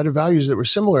had a set of values that were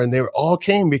similar, and they all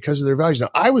came because of their values.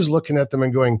 Now, I was looking at them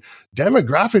and going,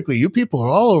 demographically, you people are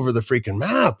all over the freaking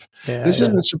map. This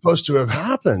isn't supposed to have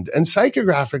happened. And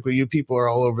psychographically, you people are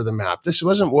all over the map. This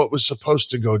wasn't what was supposed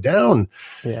to go down.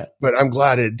 But I'm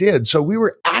glad it did. So we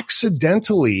were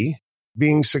accidentally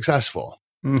being successful.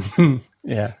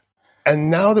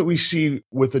 And now that we see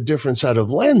with a different set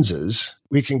of lenses,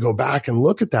 we can go back and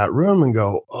look at that room and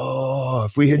go, oh,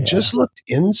 if we had just looked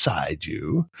inside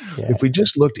you, if we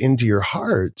just looked into your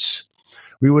hearts,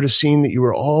 we would have seen that you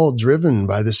were all driven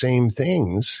by the same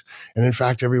things. And in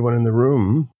fact, everyone in the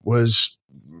room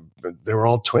they were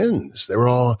all twins. They were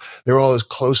all as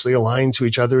closely aligned to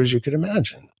each other as you could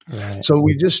imagine. Right. So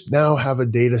we just now have a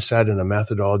data set and a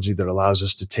methodology that allows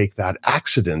us to take that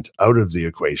accident out of the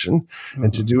equation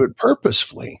and to do it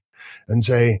purposefully and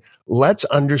say, let's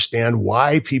understand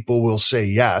why people will say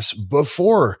yes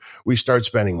before we start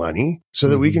spending money so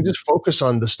that we can just focus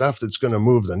on the stuff that's going to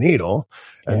move the needle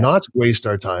and not waste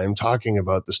our time talking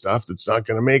about the stuff that's not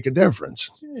going to make a difference.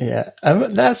 Yeah.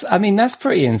 That's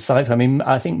pretty insightful. I mean,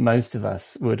 I think most of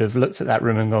us would have looked at that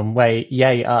room and gone, wait,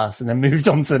 yay, us, and then moved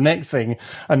on to the next thing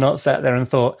and not sat there and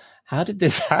thought, how did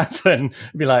this happen?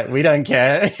 Be like, we don't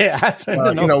care. It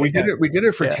happened. We did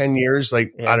it for 10 years.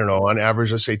 Like, I don't know, on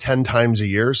average, let's say 10 times a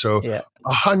year. So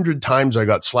 100 times I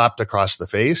got slapped across the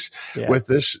face with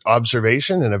this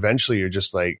observation. And eventually you're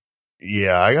just like,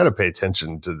 yeah, I got to pay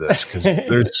attention to this because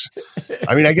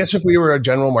I guess if we were a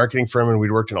general marketing firm and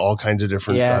we'd worked in all kinds of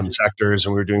different sectors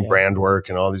and we were doing brand work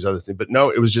and all these other things, but no,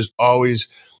 it was just always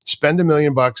spend $1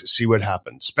 million, see what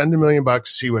happens. Spend $1 million,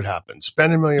 see what happens.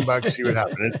 Spend $1 million, see what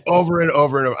happens. And over and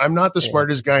over and over. I'm not the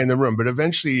smartest guy in the room, but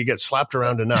eventually you get slapped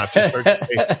around enough, you start to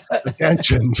pay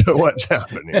attention to what's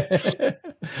happening.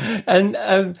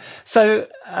 And so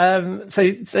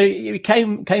you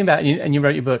came back and you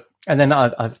wrote your book, and then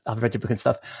I've read your book and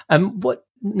stuff.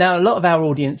 Now, a lot of our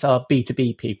audience are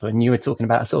B2B people, and you were talking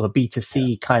about a sort of a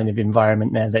B2C kind of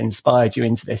environment there that inspired you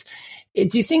into this.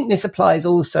 Do you think this applies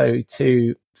also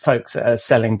to folks that are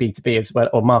selling B2B as well,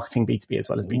 or marketing B2B as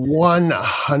well as B2C?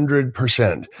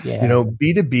 100%. Yeah.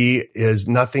 B2B is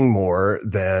nothing more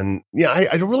than,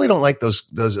 I really don't like those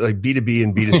like B2B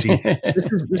and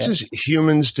B2C. This is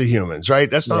humans to humans, right?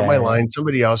 That's not my line.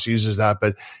 Somebody else uses that,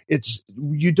 but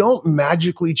you don't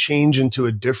magically change into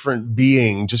a different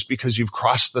being just because you've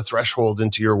crossed the threshold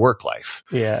into your work life.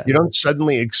 Yeah. You don't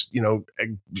suddenly,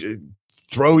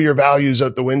 throw your values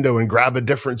out the window and grab a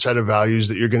different set of values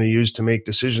that you're going to use to make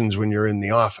decisions when you're in the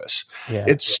office. Yeah.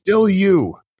 It's still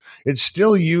you. It's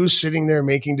still you sitting there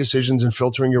making decisions and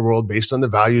filtering your world based on the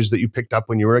values that you picked up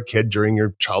when you were a kid during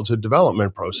your childhood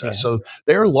development process. Yeah. So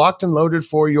they're locked and loaded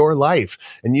for your life,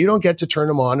 and you don't get to turn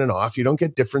them on and off. You don't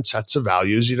get different sets of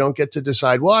values. You don't get to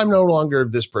decide, well, I'm no longer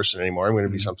this person anymore. I'm going to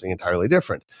be something entirely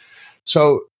different.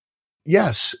 So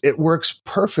yes, it works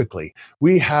perfectly.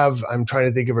 I'm trying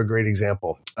to think of a great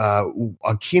example.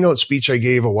 A keynote speech I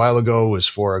gave a while ago was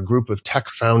for a group of tech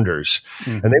founders,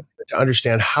 and they wanted to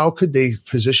understand how could they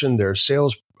position their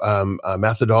sales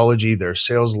methodology, their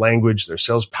sales language, their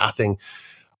sales pathing,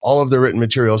 all of the written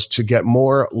materials to get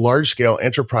more large-scale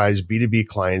enterprise B2B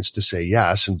clients to say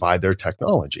yes and buy their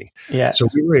technology. Yeah. So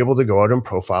we were able to go out and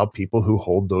profile people who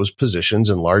hold those positions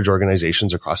in large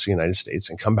organizations across the United States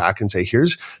and come back and say,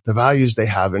 here's the values they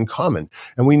have in common.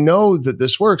 And we know that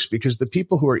this works because the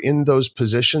people who are in those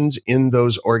positions, in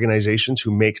those organizations who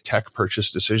make tech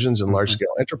purchase decisions in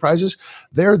large-scale enterprises,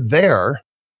 they're there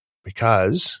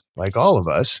because, like all of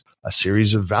us, a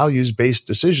series of values-based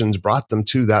decisions brought them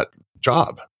to that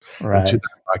job. Right. To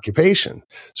that occupation.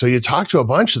 So you talk to a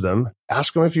bunch of them,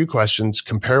 ask them a few questions,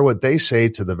 compare what they say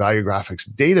to the Valuegraphics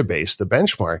database, the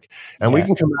benchmark, and we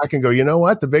can come back and go, you know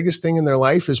what? The biggest thing in their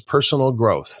life is personal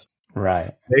growth.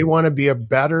 Right. They want to be a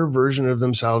better version of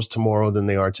themselves tomorrow than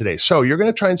they are today. So you're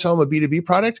going to try and sell them a B2B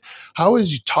product. How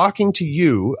is talking to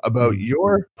you about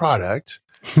your product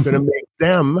going to make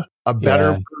them a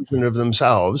better version of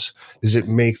themselves? Does it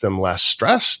make them less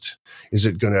stressed? Is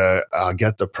it going to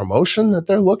get the promotion that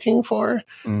they're looking for?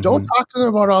 Mm-hmm. Don't talk to them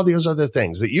about all those other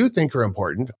things that you think are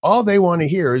important. All they want to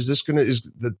hear is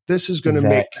that this is going to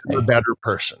make them a better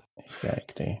person.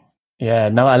 Exactly. Yeah,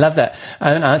 no, I love that.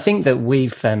 And I think that we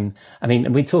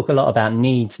talk a lot about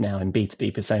needs now in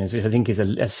B2B personas, which I think is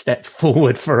a step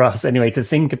forward for us anyway, to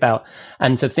think about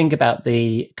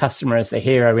the customer as the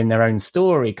hero in their own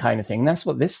story kind of thing. That's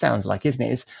what this sounds like, isn't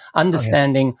it? It's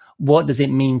understanding what does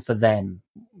it mean for them,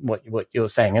 what you're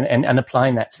saying, and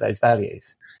applying that to those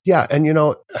values. Yeah.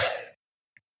 And,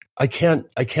 I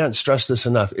can't stress this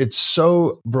enough. It's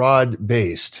so broad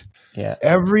based. Yeah.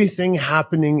 Everything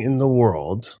happening in the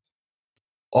world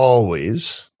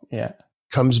always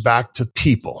comes back to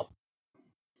people.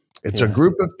 It's a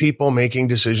group of people making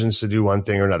decisions to do one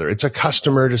thing or another. It's a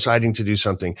customer deciding to do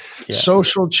something. Yeah.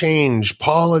 Social change,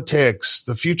 politics,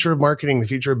 the future of marketing, the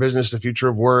future of business, the future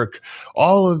of work.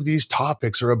 All of these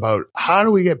topics are about how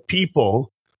do we get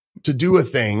people to do a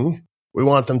thing we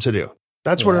want them to do.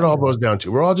 That's what it all boils down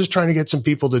to. We're all just trying to get some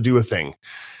people to do a thing.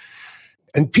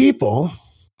 And people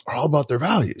are all about their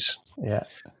values. Yeah.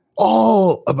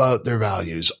 All about their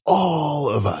values, all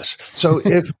of us. So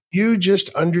if you just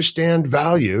understand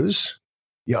values,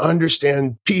 you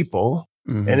understand people.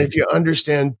 Mm-hmm. And if you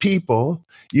understand people,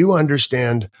 you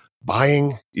understand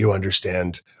buying, you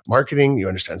understand marketing, you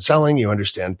understand selling, you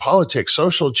understand politics,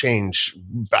 social change,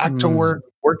 back to work,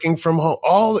 working from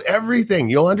home, everything.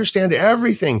 You'll understand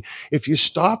everything if you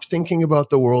stop thinking about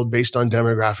the world based on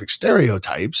demographic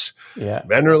stereotypes. Yeah.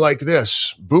 Men are like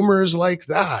this, boomers like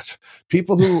that.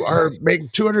 People who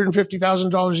make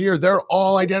 $250,000 a year, they're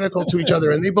all identical to each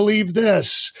other and they believe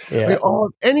this. Yeah.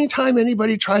 Anytime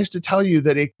anybody tries to tell you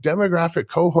that a demographic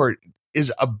cohort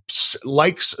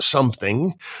likes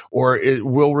something or it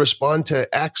will respond to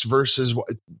X versus Y,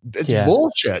 it's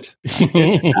bullshit.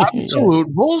 It's absolute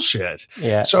bullshit.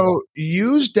 Yeah. So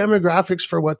use demographics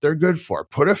for what they're good for.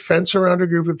 Put a fence around a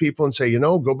group of people and say,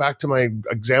 go back to my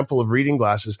example of reading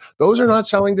glasses. Those are not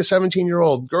selling to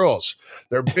 17-year-old girls.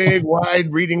 They're big,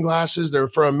 wide reading glasses. They're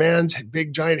for a man's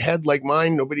big, giant head like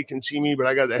mine. Nobody can see me, but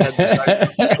I got the head the size.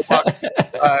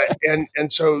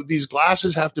 And so these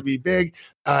glasses have to be big,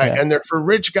 and they're for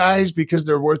rich guys because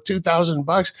they're worth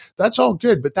 $2,000. That's all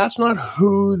good, but that's not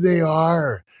who they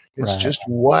are. It's just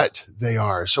what they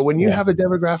are. So when you have a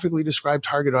demographically described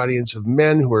target audience of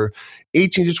men who are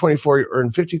 18 to 24,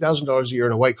 earn $50,000 a year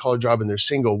in a white collar job and they're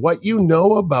single, what you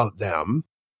know about them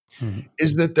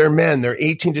is that they're men. They're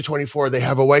 18 to 24. They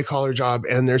have a white collar job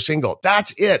and they're single.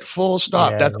 That's it. Full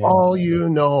stop. That's all you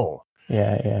know.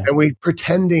 Yeah. And we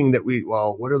pretending that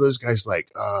what are those guys like?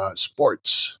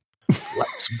 Sports.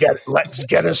 Let's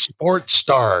get a sports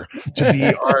star to be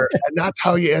and that's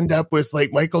how you end up with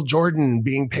like Michael Jordan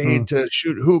being paid to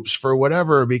shoot hoops for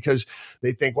whatever, because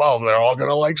they think, well, they're all going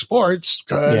to like sports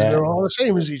because they're all the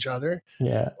same as each other.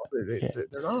 Yeah.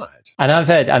 They're not. And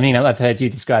I've heard you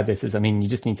describe this as, you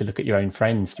just need to look at your own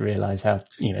friends to realize how,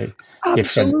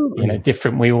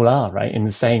 different we all are, right?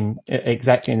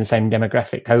 Exactly in the same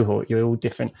demographic cohort. You're all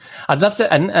different. I'd love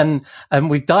to, and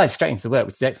we've dived straight into the work,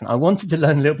 which is excellent. I wanted to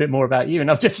learn a little bit more about you, and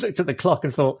I've just looked at the clock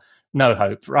and thought, no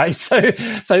hope, right?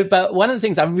 But one of the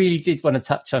things I really did want to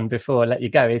touch on before I let you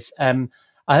go is,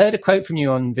 I heard a quote from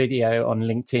you on video on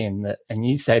LinkedIn and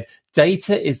you said,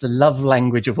 data is the love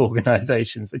language of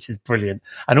organizations, which is brilliant.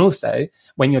 And also,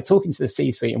 when you're talking to the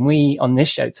C-suite, and we on this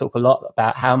show talk a lot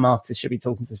about how marketers should be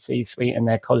talking to the C-suite and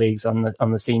their colleagues on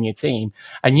the senior team.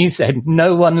 And you said,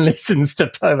 no one listens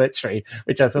to poetry,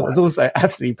 which I thought was also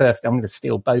absolutely perfect. I'm going to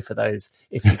steal both of those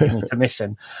if you give me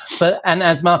permission. And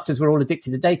as marketers, we're all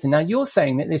addicted to data. Now, you're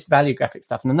saying that this value graphic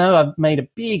stuff, and I know I've made a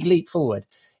big leap forward,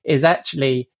 is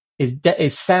actually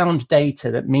is sound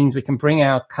data that means we can bring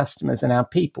our customers and our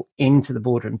people into the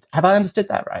boardroom. Have I understood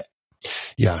that right?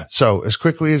 Yeah. So as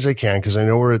quickly as I can, because I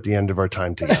know we're at the end of our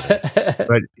time together,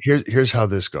 but here's how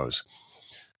this goes.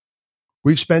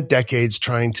 We've spent decades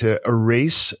trying to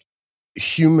erase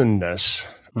humanness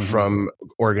from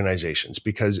organizations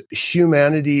because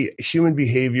humanity, human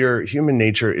behavior, human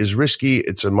nature is risky.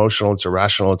 It's emotional. It's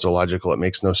irrational. It's illogical. It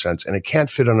makes no sense. And it can't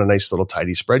fit on a nice little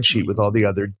tidy spreadsheet with all the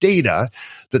other data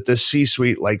that the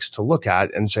C-suite likes to look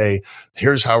at and say,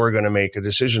 here's how we're going to make a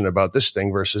decision about this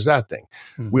thing versus that thing.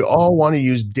 We all want to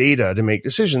use data to make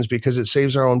decisions because it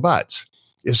saves our own butts.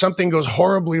 If something goes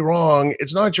horribly wrong,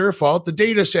 it's not your fault. The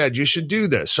data said you should do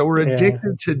this. So we're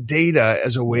addicted to data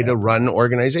as a way to run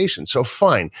organizations. So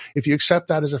fine. If you accept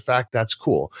that as a fact, that's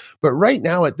cool. But right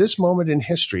now, at this moment in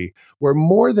history, where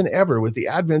more than ever with the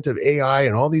advent of AI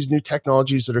and all these new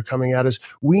technologies that are coming at us,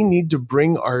 we need to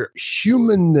bring our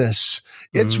humanness.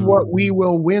 It's what we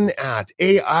will win at.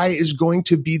 AI is going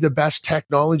to be the best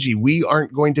technology. We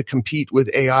aren't going to compete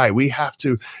with AI. We have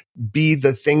to be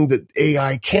the thing that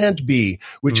AI can't be,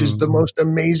 which is the most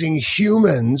amazing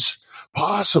humans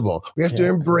possible. We have to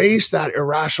embrace that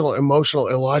irrational, emotional,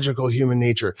 illogical human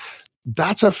nature.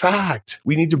 That's a fact.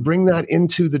 We need to bring that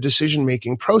into the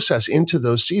decision-making process, into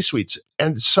those C-suites.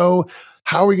 And so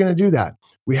how are we going to do that?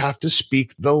 We have to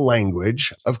speak the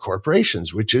language of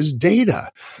corporations, which is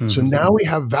data. So now we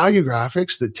have value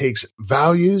graphics that takes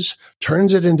values,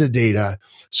 turns it into data,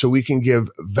 so we can give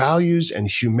values and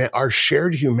our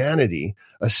shared humanity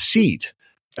a seat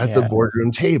at the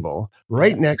boardroom table.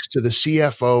 Right next to the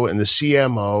CFO and the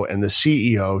CMO and the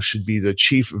CEO should be the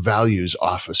chief values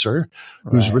officer,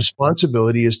 whose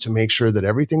responsibility is to make sure that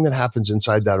everything that happens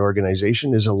inside that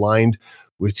organization is aligned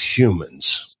with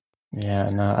humans. Yeah,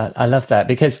 no, I love that,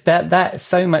 because that's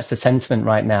so much the sentiment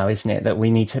right now, isn't it? That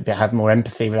we need to have more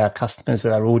empathy with our customers,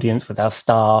 with our audience, with our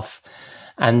staff.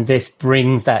 And this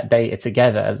brings that data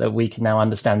together that we can now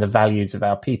understand the values of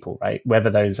our people, right? Whether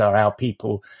those are our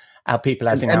people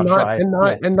as in our tribe.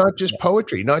 And not just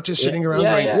poetry, not just sitting around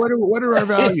going, what are our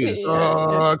values?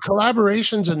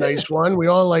 Collaboration's a nice one. We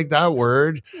all like that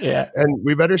word. Yeah. And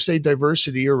we better say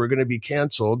diversity or we're going to be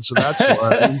canceled. So that's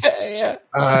one.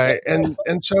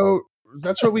 And so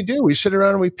that's what we do. We sit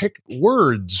around and we pick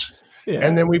words.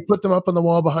 And then we put them up on the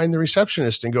wall behind the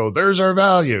receptionist and go, there's our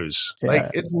values. Yeah.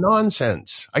 Like, it's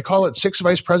nonsense. I call it 6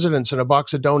 vice presidents and a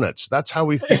box of donuts. That's how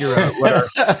we figure out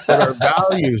what our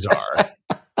values are.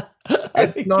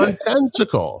 It's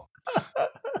nonsensical.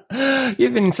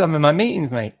 You've been in some of my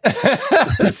meetings, mate.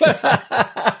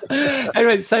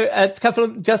 Anyway, so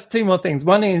just 2 more things.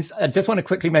 One is, I just want to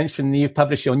quickly mention that you've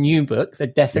published your new book, The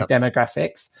Death of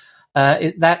Demographics.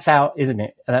 That's out, isn't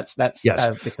it? That's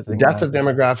yes. Because The Death of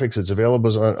Demographics. It's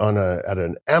available at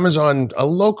an Amazon, a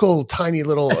local tiny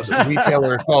little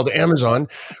retailer called Amazon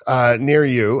near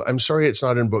you. I'm sorry it's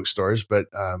not in bookstores, but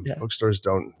bookstores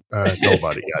don't know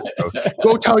about it yet. So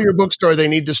go tell your bookstore they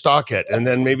need to stock it, and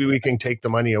then maybe we can take the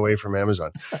money away from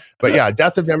Amazon. But yeah,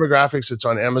 Death of Demographics. It's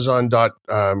on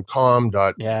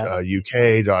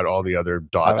Amazon.com.uk. All the other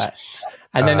dots. All right.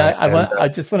 And then I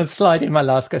just want to slide in my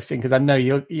last question because I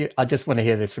know I just want to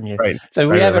hear this from you. Right. So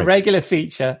we have a regular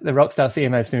feature, the Rockstar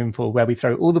CMO Swimming Pool, where we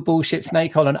throw all the bullshit,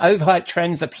 snake oil, and overhyped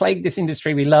trends that plague this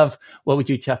industry we love. What would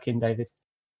you chuck in, David?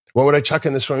 What would I chuck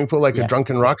in the swimming pool like a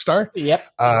drunken rock star? Yep.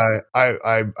 My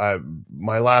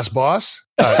last boss.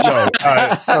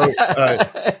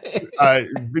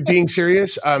 Being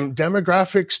serious,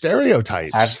 demographic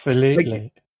stereotypes. Absolutely.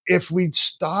 Like, if we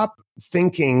stop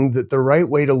thinking that the right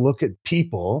way to look at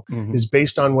people is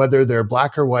based on whether they're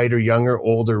black or white or young or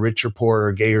old or rich or poor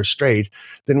or gay or straight,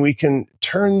 then we can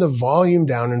turn the volume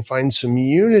down and find some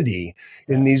unity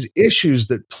in these issues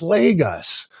that plague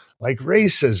us, like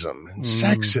racism and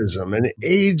sexism and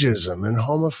ageism and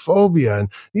homophobia. And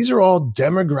these are all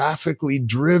demographically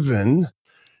driven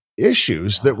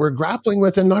issues that we're grappling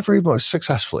with, and not very much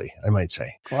successfully, I might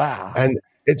say. Wow. And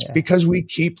it's because we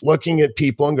keep looking at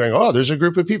people and going, oh, there's a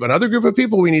group of people, another group of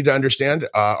people we need to understand.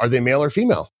 Are they male or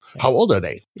female? How old are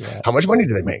they? How much money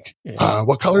do they make?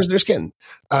 What color is their skin?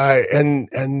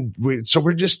 So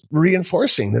we're just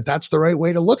reinforcing that that's the right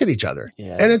way to look at each other.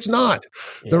 And it's not.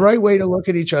 The right way to look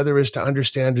at each other is to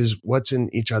understand is what's in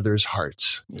each other's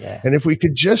hearts. And if we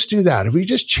could just do that, if we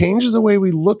just change the way we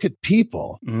look at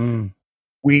people,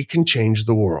 we can change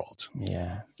the world.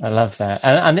 Yeah, I love that.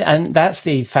 And that's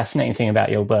the fascinating thing about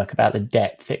your work, about the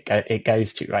depth it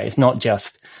goes to, right? It's not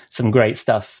just some great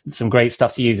stuff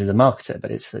to use as a marketer, but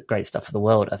it's great stuff for the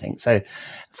world, I think. So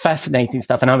fascinating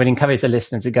stuff. And I would encourage the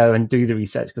listener to go and do the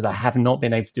research because I have not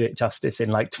been able to do it justice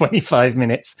in like 25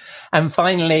 minutes. And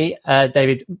finally,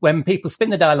 David, when people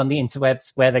spin the dial on the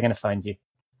interwebs, where they're going to find you?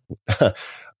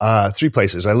 3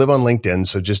 places. I live on LinkedIn,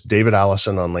 so just David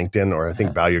Allison on LinkedIn, or I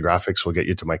think Valuegraphics will get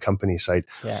you to my company site.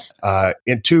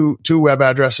 And two web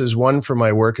addresses. One for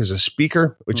my work as a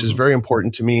speaker, which is very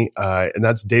important to me, and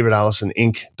that's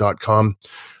davidallisoninc.com.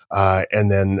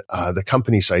 And then the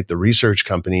company site, the research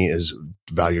company, is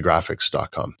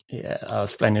valuegraphics.com. Yeah,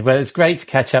 splendid. Well, it's great to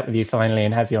catch up with you finally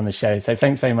and have you on the show. So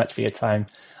thanks very much for your time.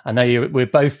 I know we're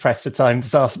both pressed for time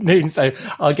this afternoon, so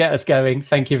I'll get us going.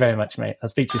 Thank you very much, mate. I'll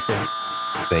speak to you soon.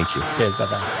 Thank you. Cheers.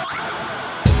 Bye-bye.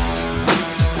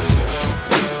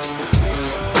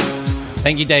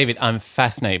 Thank you, David. I'm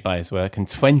fascinated by his work, and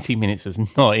 20 minutes was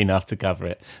not enough to cover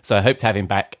it. So I hope to have him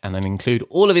back, and I'll include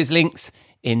all of his links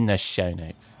in the show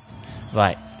notes.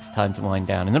 Right, it's time to wind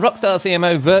down in the Rockstar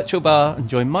CMO virtual bar and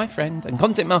join my friend and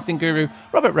content marketing guru,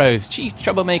 Robert Rose, chief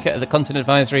troublemaker at the Content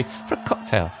Advisory, for a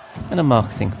cocktail and a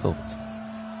marketing thought.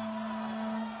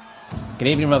 Good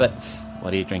evening, Robert.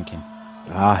 What are you drinking?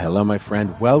 Hello, my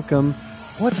friend. Welcome.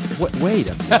 What, wait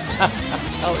a minute.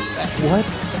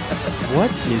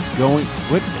 What is going,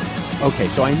 okay,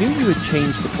 so I knew you had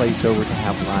changed the place over to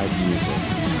have live music,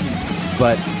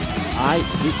 but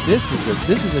this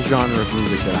is a genre of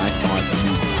music that I thought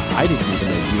I didn't even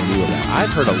know you knew about. I've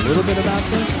heard a little bit about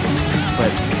this,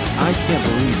 but I can't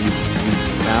believe you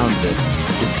found this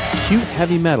cute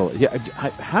heavy metal.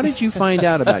 How did you find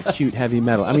out about cute heavy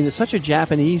metal? I mean, it's such a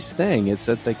Japanese thing. It's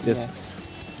like this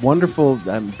wonderful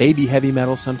baby heavy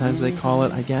metal, sometimes they call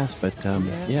it, I guess. But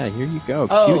here you go,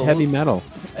 cute heavy metal.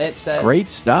 It's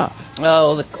great stuff.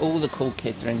 Well, all the cool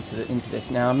kids are into this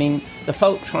now. I mean, the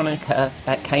Folktronica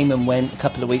that came and went a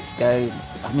couple of weeks ago.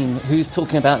 I mean, who's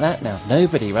talking about that now?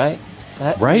 Nobody, right? So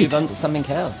that's move on to something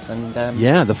else. And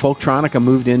the Folktronica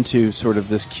moved into sort of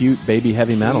this cute baby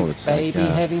heavy metal. It's baby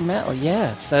heavy metal,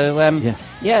 yeah. So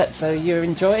so you're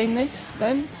enjoying this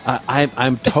then?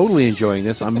 I'm totally enjoying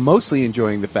this. I'm mostly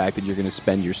enjoying the fact that you're going to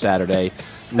spend your Saturday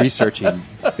researching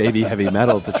baby heavy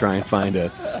metal to try and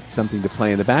find something to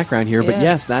play in the background here. But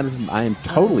yes, I am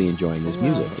totally enjoying this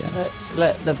music. Yes. Let's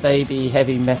let the baby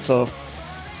heavy metal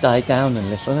die down a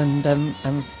little and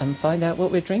find out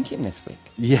what we're drinking this week.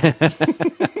 Yeah,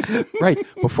 right.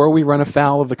 Before we run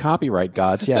afoul of the copyright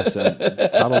gods, yes,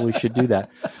 probably should do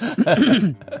that.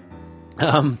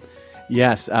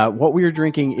 Yes. What we are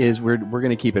drinking is we're going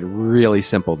to keep it really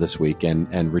simple this week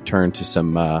and return to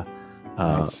some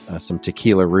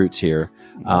tequila roots here.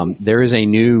 There is a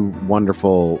new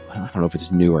wonderful, I don't know if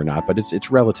it's new or not, but it's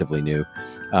relatively new,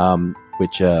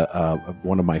 which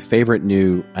one of my favorite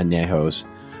new añejos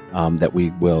that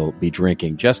we will be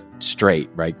drinking just straight,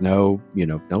 right? No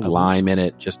lime in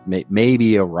it, just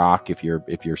maybe a rock if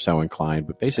you're so inclined,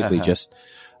 but basically just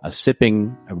a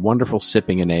wonderful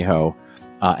sipping añejo,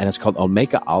 and it's called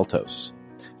Olmeca Altos.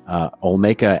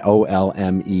 Olmeca,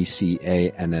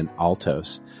 Olmeca, and then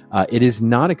Altos. It is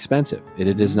not expensive.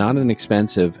 It is not an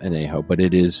expensive añejo, but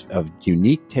it is a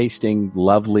unique tasting,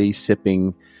 lovely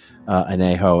sipping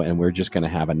añejo, and we're just going to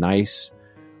have a nice,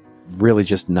 really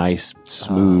just nice,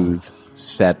 smooth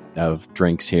set of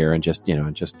drinks here, and just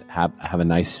have a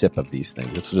nice sip of these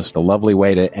things. It's just a lovely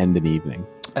way to end an evening.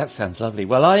 That sounds lovely.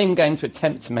 Well, I am going to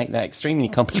attempt to make that extremely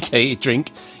complicated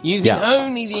drink using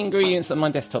only the ingredients on my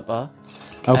desktop bar.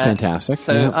 Oh, fantastic!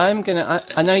 So I'm gonna.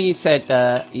 I know you said.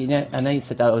 I know you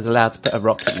said I was allowed to put a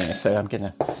rock in there. So I'm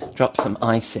gonna drop some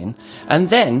ice in, and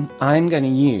then I'm going to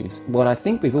use what I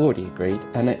think we've already agreed,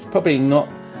 and it's probably not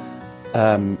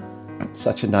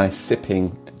such a nice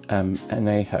sipping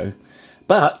añejo,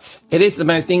 but it is the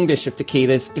most English of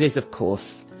tequilas. It is, of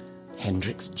course,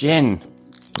 Hendrick's Gin.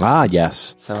 Ah,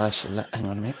 yes. So I shall hang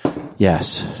on a minute.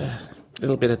 Yes. A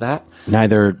little bit of that.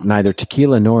 Neither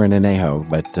tequila nor an añejo,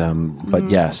 but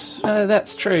yes. No,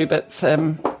 that's true, but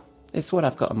it's what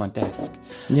I've got on my desk.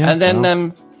 Yeah. And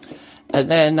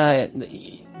then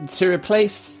to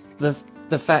replace the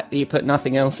fact that you put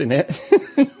nothing else in it,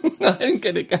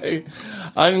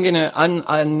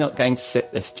 I'm not going to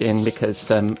sip this gin because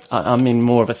I'm in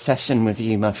more of a session with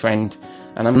you, my friend,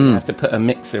 and I'm going to have to put a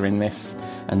mixer in this.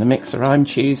 And the mixer I'm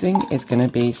choosing is going to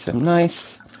be some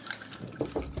nice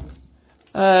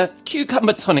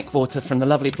cucumber tonic water from the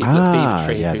lovely people at Fever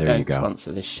Tree who don't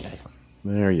sponsor this show.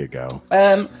 There you go.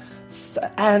 And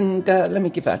let me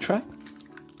give that a try.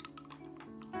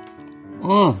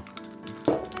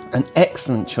 An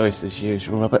excellent choice as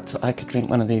usual, Robert. I could drink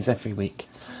one of these every week.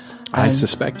 I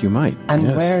suspect you might. And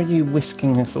yes. Where are you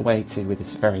whisking us away to with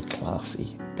this very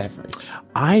classy beverage?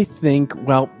 I think,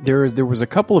 well, there was a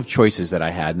couple of choices that I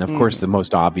had, and of course the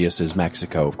most obvious is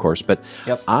Mexico, of course, but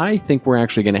yes. I think we're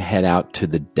actually going to head out to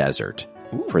the desert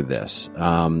for this.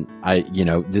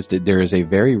 There is a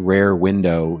very rare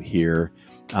window here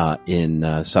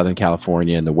in Southern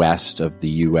California in the west of the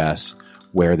U.S.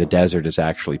 where the desert is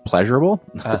actually pleasurable.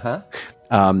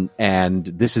 And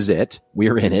this is it.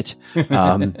 We're in it,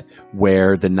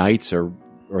 where the nights or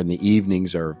in the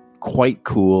evenings are quite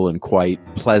cool and quite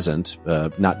pleasant,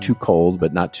 not too cold,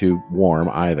 but not too warm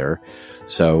either.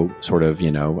 So sort of,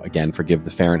 again, forgive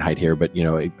the Fahrenheit here, but,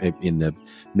 in the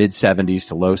mid 70s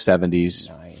to low 70s,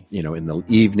 nice. In the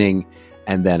evening.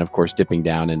 And then, of course, dipping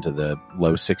down into the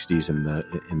low 60s in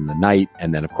the night.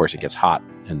 And then, of course, it gets hot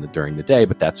during the day,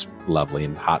 but that's lovely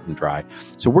and hot and dry.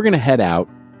 So we're going to head out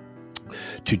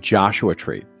to Joshua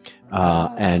Tree.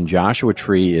 And Joshua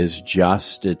Tree is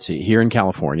it's here in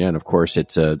California. And of course,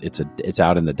 it's out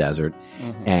in the desert.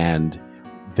 Mm-hmm. And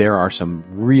there are some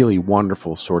really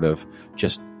wonderful sort of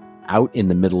just out in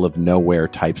the middle of nowhere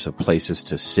types of places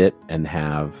to sit and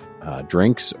have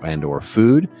drinks and or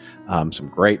food. Some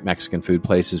great Mexican food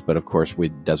places, but of course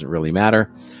it doesn't really matter.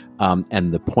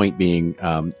 And the point being,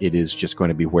 it is just going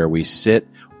to be where we sit,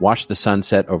 watch the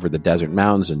sunset over the desert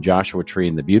mountains and Joshua Tree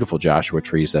and the beautiful Joshua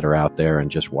trees that are out there,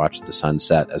 and just watch the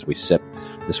sunset as we sip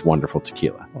this wonderful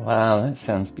tequila. Wow, that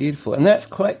sounds beautiful. And that's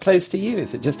quite close to you.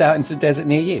 Is it just out into the desert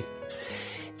near you?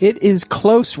 It is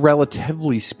close,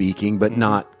 relatively speaking, but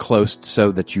not close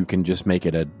so that you can just make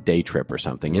it a day trip or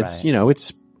something. It's, right.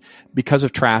 It's because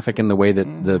of traffic and the way that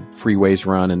the freeways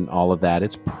run and all of that.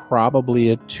 It's probably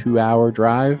a 2-hour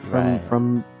drive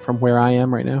from where I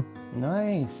am right now.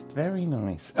 Nice, very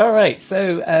nice. All right,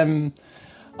 so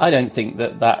I don't think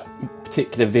that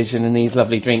particular vision and these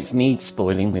lovely drinks need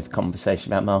spoiling with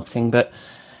conversation about marketing, but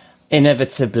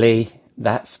inevitably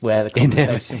that's where the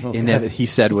conversation will go. He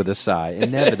said with a sigh,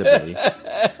 inevitably,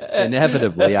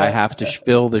 I have to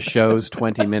fill the show's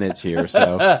 20 minutes here.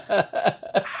 So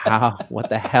what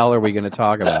the hell are we going to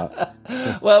talk about?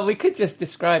 Well, we could just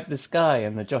describe the sky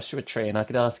and the Joshua Tree, and I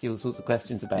could ask you all sorts of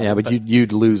questions about it. Yeah, but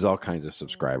you'd lose all kinds of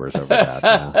subscribers over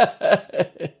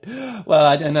that. Well,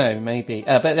 I don't know, maybe.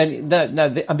 But then, no,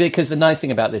 because the nice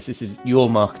thing about this is your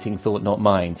marketing thought, not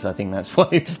mine. So I think that's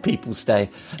why people stay.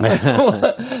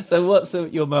 So what's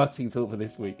your marketing thought for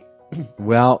this week?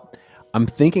 Well, I'm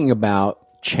thinking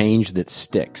about change that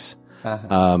sticks.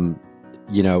 Uh-huh.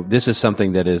 This is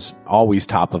something that is always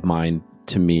top of mind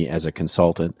to me as a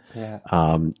consultant Yeah.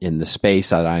 in the space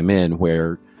that I'm in,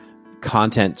 where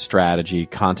content strategy,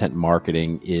 content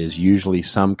marketing is usually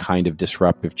some kind of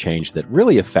disruptive change that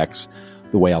really affects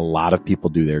the way a lot of people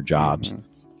do their jobs.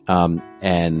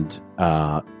 And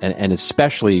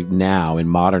especially now in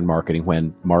modern marketing,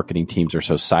 when marketing teams are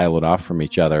so siloed off from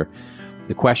each other,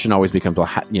 the question always becomes,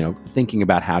 well, thinking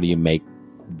about how do you make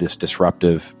this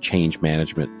disruptive change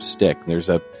management stick. There's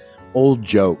a old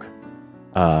joke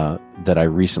that I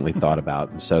recently thought about.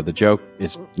 And so the joke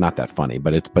is not that funny,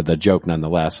 but the joke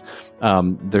nonetheless.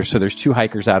 There's two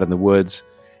hikers out in the woods,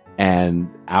 and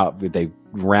they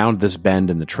round this bend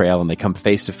in the trail, and they come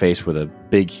face to face with a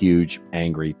big, huge,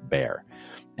 angry bear.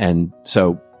 And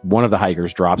so one of the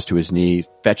hikers drops to his knee,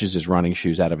 fetches his running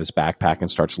shoes out of his backpack,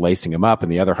 and starts lacing them up.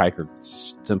 And the other hiker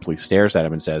simply stares at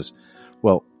him and says,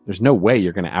 "Well, there's no way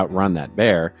you're going to outrun that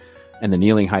bear." And the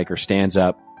kneeling hiker stands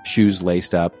up, shoes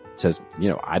laced up, says,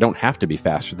 "I don't have to be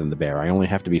faster than the bear. I only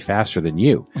have to be faster than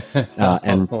you,"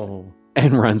 and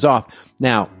runs off.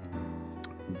 Now,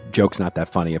 joke's not that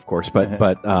funny, of course, but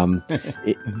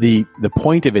the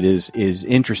point of it is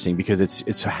interesting, because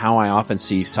it's how I often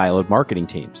see siloed marketing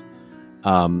teams,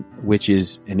 which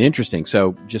is an interesting.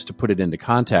 So just to put it into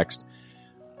context,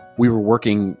 we were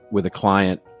working with a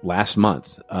client last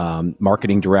month,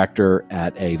 marketing director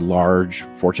at a large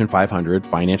Fortune 500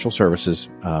 financial services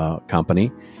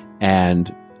company.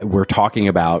 And we're talking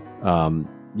about,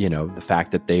 the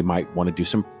fact that they might want to do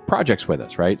some projects with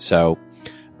us, right? So,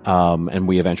 and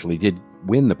we eventually did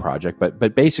win the project,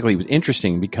 but basically it was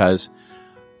interesting because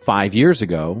 5 years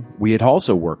ago, we had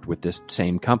also worked with this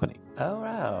same company. Oh,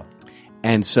 wow.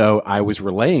 And so I was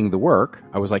relaying the work.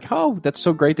 I was like, "Oh, that's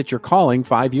so great that you're calling.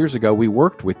 5 years ago, we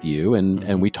worked with you,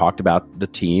 and we talked about the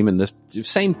team and this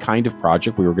same kind of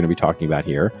project we were going to be talking about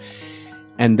here."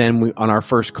 And then on our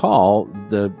first call,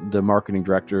 the marketing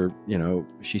director,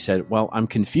 she said, "Well, I'm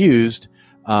confused.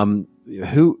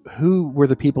 Who were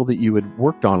the people that you had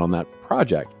worked on that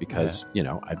project? Because,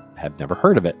 I have never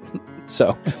heard of it."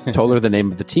 So I told her the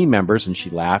name of the team members, and she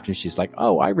laughed, and she's like,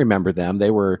 "Oh, I remember them. They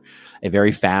were a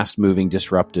very fast moving,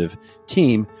 disruptive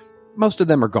team. Most of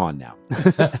them are gone now."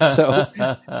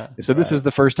 So this is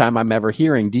the first time I'm ever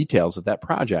hearing details of that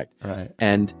project. Right.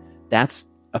 And that's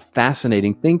a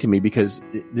fascinating thing to me, because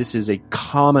this is a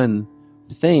common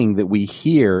thing that we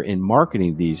hear in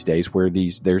marketing these days, where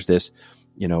there's this,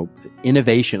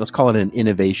 innovation, let's call it an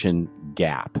innovation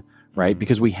gap, right?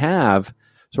 Because we have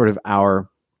sort of our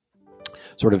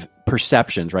sort of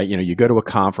perceptions, right? You go to a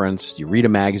conference, you read a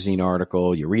magazine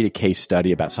article, you read a case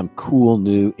study about some cool,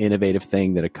 new, innovative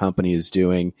thing that a company is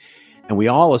doing. And we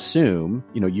all assume,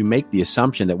 you make the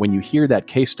assumption that when you hear that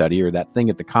case study or that thing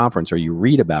at the conference, or you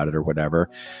read about it or whatever,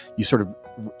 you sort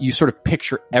of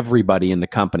picture everybody in the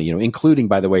company, including,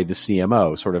 by the way, the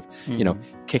CMO, sort of,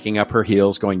 kicking up her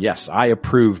heels going, "Yes, I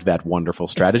approved that wonderful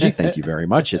strategy. Thank you very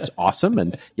much. It's awesome.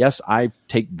 And yes, I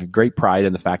take great pride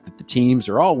in the fact that the teams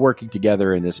are all working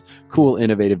together in this cool,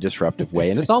 innovative, disruptive way."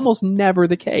 And it's almost never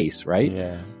the case, right?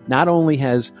 Yeah. Not only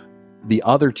has the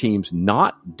other teams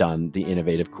not done the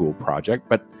innovative, cool project,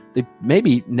 but they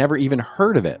maybe never even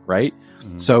heard of it, right?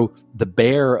 Mm-hmm. So the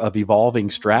bear of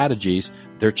evolving strategies,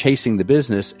 they're chasing the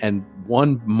business, and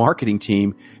one marketing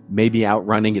team may be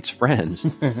outrunning its friends.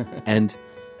 And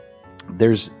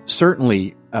there's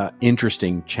certainly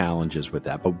interesting challenges with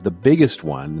that. But the biggest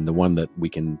one, and the one that we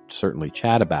can certainly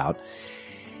chat about,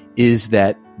 is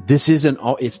that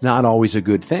it's not always a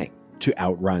good thing to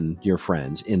outrun your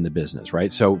friends in the business,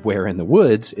 right? So where in the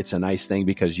woods, it's a nice thing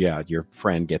because, your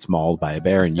friend gets mauled by a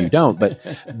bear and you don't. But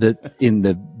in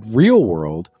the real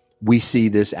world, we see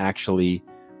this actually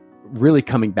really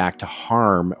coming back to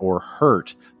harm or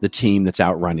hurt the team that's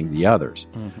outrunning the others.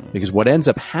 Mm-hmm. Because what ends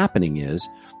up happening is,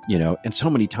 and so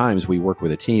many times we work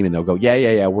with a team and they'll go,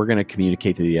 yeah, we're going to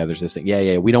communicate to the others this thing.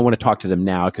 Yeah, we don't want to talk to them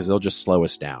now because they'll just slow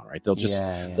us down, right?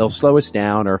 They'll slow us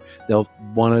down, or they'll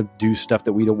want to do stuff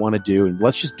that we don't want to do. And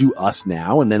let's just do us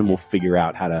now, and then we'll figure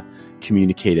out how to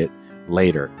communicate it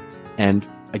later. And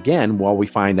again, while we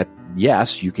find that,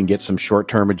 yes, you can get some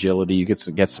short-term agility, you get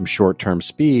some short-term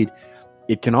speed,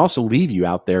 it can also leave you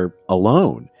out there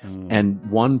alone. Mm. And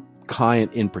one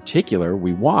client in particular,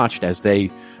 we watched as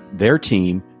their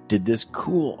team did this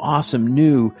cool, awesome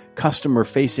new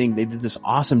customer-facing, they did this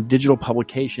awesome digital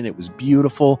publication. It was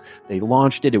beautiful. They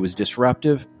launched it. It was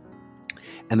disruptive.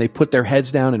 And they put their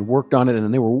heads down and worked on it,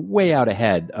 and they were way out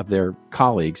ahead of their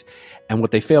colleagues. And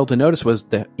what they failed to notice was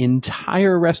the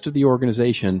entire rest of the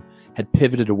organization had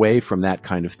pivoted away from that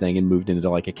kind of thing and moved into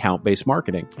like account-based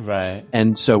marketing. Right.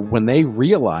 And so when they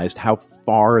realized how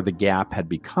far the gap had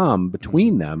become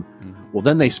between them, Well,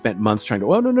 then they spent months trying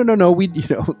to, oh, no, we,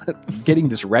 getting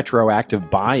this retroactive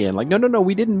buy-in, like, no,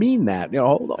 we didn't mean that.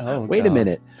 Hold on, wait a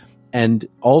minute. And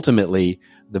ultimately,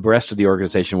 the rest of the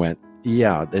organization went,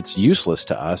 yeah, it's useless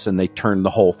to us. And they turned the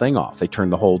whole thing off. They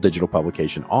turned the whole digital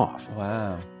publication off.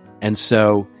 Wow. And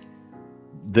so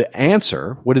the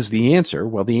answer, what is the answer?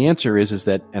 Well, the answer is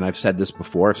that, and I've said this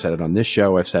before, I've said it on this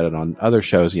show, I've said it on other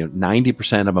shows,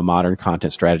 90% of a modern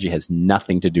content strategy has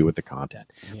nothing to do with the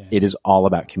content. Yeah. It is all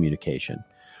about communication.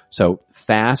 So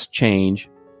fast change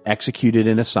executed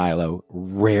in a silo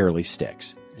rarely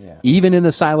sticks. Yeah. Even in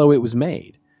the silo it was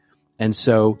made. And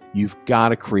so you've got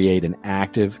to create an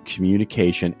active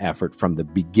communication effort from the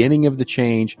beginning of the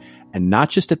change, and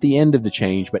not just at the end of the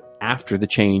change, but after the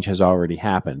change has already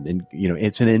happened. And,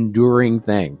 it's an enduring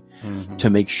thing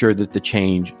to make sure that the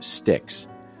change sticks.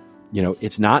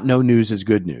 It's not no news is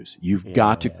good news. You've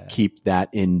got to keep that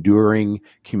enduring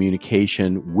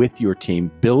communication with your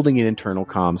team, building an internal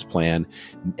comms plan,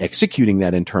 executing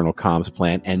that internal comms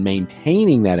plan, and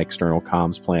maintaining that external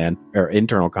comms plan or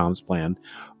internal comms plan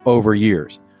over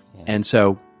years. Yeah. And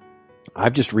so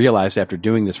I've just realized after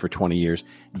doing this for 20 years,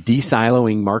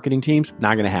 de-siloing marketing teams,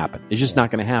 not going to happen. It's just not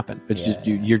going to happen. It's just,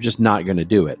 you're just not going to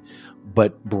do it.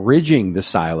 But bridging the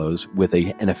silos with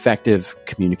an effective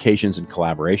communications and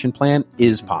collaboration plan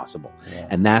is possible. Yeah.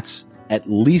 And that's at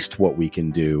least what we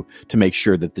can do to make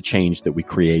sure that the change that we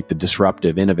create, the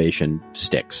disruptive innovation,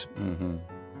 sticks. Mm-hmm.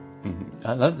 Mm-hmm.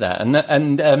 I love that.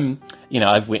 And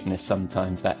I've witnessed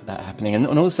sometimes that happening. And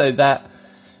also that,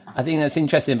 I think that's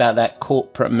interesting about that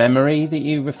corporate memory that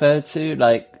you referred to.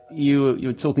 Like you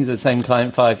were talking to the same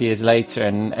client 5 years later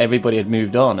and everybody had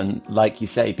moved on. And like you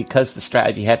say, because the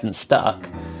strategy hadn't stuck,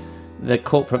 the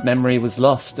corporate memory was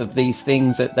lost of these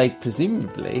things that they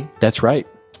presumably. That's right.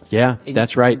 Yeah,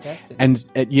 that's right. And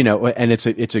and it's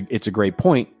a great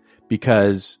point,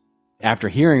 because after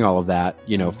hearing all of that,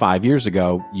 5 years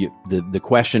ago, the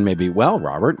question may be, well,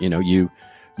 Robert,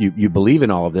 you believe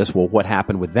in all of this. Well, what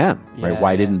happened with them, right?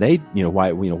 Why didn't they,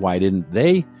 why didn't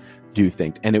they do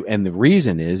things? And the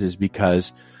reason is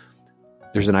because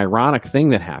there's an ironic thing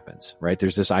that happens, right?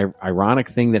 There's this ironic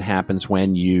thing that happens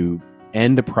when you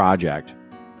end a project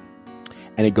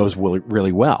and it goes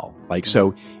really well. Like,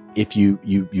 so if you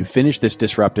finish this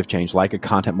disruptive change, like a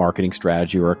content marketing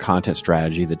strategy or a content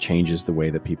strategy that changes the way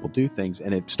that people do things,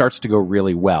 and it starts to go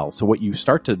really well. So what you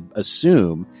start to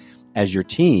assume as your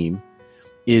team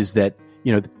is that,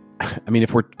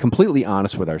 if we're completely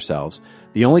honest with ourselves,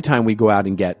 the only time we go out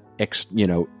and get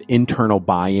internal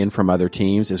buy-in from other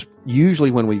teams is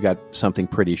usually when we've got something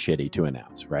pretty shitty to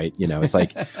announce, right? It's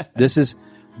like, this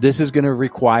is going to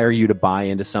require you to buy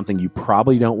into something you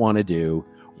probably don't want to do,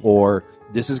 or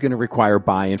this is going to require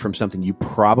buy-in from something you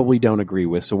probably don't agree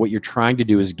with. So what you're trying to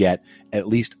do is get at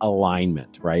least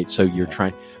alignment, right? So you're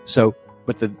trying,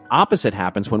 but the opposite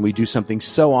happens when we do something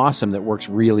so awesome that works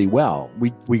really well.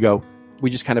 We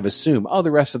just kind of assume, oh, the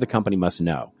rest of the company must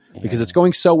know. Because it's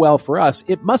going so well for us,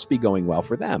 it must be going well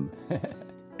for them.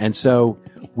 And so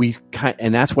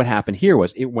and that's what happened here.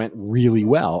 Was it went really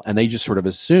well, and they just sort of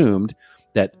assumed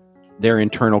that their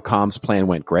internal comms plan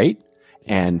went great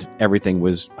and everything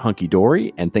was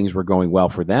hunky-dory and things were going well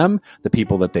for them. The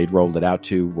people that they'd rolled it out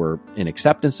to were in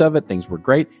acceptance of it. Things were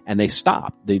great, and they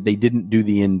stopped. They didn't do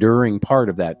the enduring part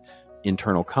of that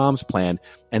internal comms plan,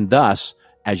 and thus,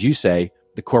 as you say,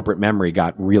 the corporate memory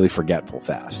got really forgetful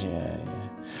fast. Yeah.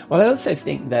 Well, I also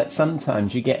think that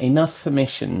sometimes you get enough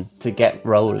permission to get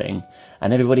rolling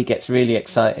and everybody gets really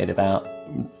excited about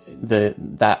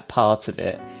that part of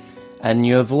it, and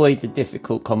you avoid the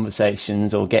difficult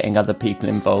conversations or getting other people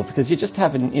involved because you're just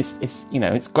having,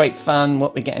 it's great fun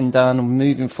what we're getting done and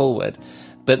moving forward,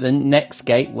 but the next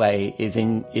gateway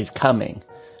is coming,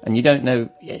 and you don't know,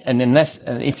 and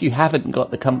if you haven't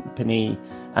got the company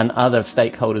and other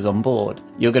stakeholders on board,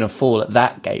 you're going to fall at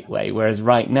that gateway. Whereas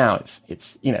right now, it's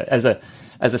as a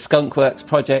Skunkworks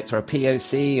project or a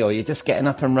POC, or you're just getting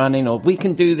up and running, or we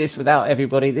can do this without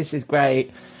everybody. This is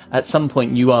great. At some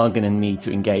point, you are going to need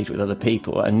to engage with other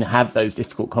people and have those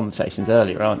difficult conversations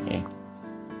earlier, aren't you?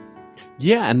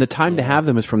 Yeah, and the time to have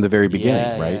them is from the very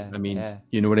beginning, right?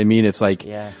 You know what I mean? It's like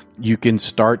you can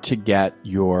start to get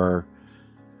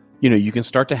you can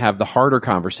start to have the harder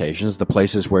conversations, the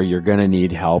places where you're going to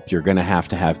need help. You're going to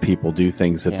have people do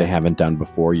things that they haven't done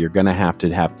before. You're going to have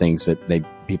things that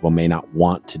people may not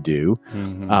want to do.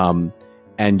 Mm-hmm.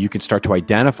 And you can start to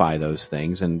identify those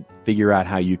things and figure out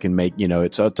how you can make,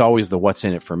 it's always the what's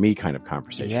in it for me kind of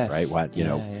conversation, right?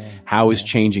 How is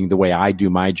changing the way I do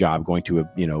my job going to,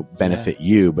 benefit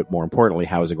you, but more importantly,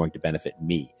 how is it going to benefit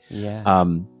me? Yeah.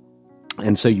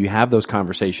 And so you have those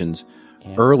conversations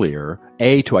earlier,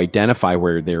 to identify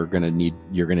where you're going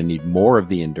to need more of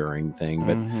the enduring thing,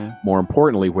 but more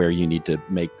importantly, where you need to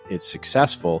make it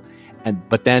successful.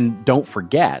 But then don't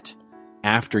forget,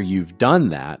 after you've done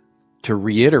that, to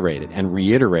reiterate it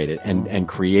and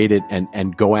create it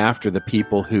and go after the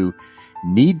people who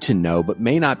need to know, but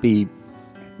may not be,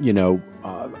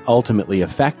 ultimately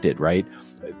affected, right?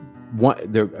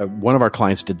 One of our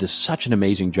clients did such an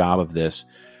amazing job of this.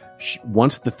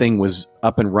 Once the thing was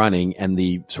up and running and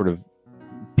the sort of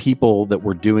people that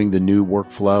were doing the new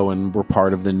workflow and were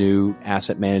part of the new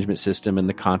asset management system and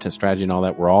the content strategy and all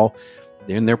that were all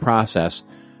in their process,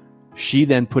 she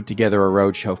then put together a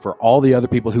roadshow for all the other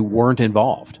people who weren't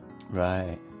involved.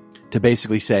 Right. To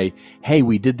basically say, hey,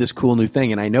 we did this cool new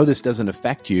thing, and I know this doesn't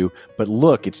affect you, but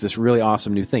look, it's this really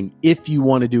awesome new thing. If you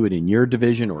want to do it in your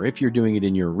division, or if you're doing it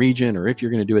in your region, or if you're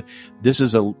going to do it, this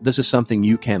is something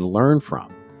you can learn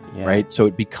from, right? So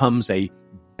it becomes a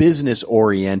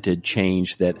business-oriented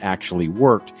change that actually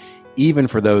worked, even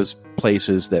for those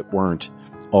places that weren't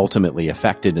ultimately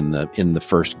affected in the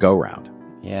first go-round.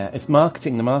 Yeah, it's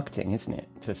marketing the marketing, isn't it?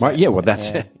 Well, that's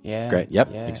it. Yeah, great.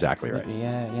 Yep, yeah, exactly absolutely.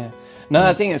 right. Yeah. No,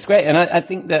 I think it's great, and I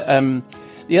think that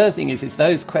the other thing is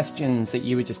those questions that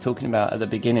you were just talking about at the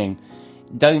beginning.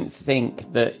 Don't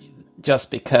think that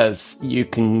just because you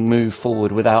can move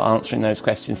forward without answering those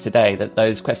questions today, that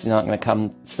those questions aren't going to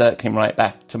come circling right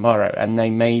back tomorrow, and they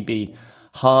may be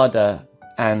harder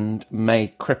and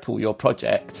may cripple your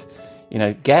project.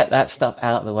 Get that stuff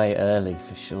out of the way early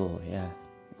for sure.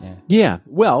 Yeah.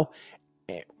 Well,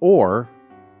 or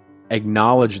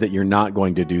acknowledge that you're not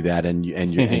going to do that, and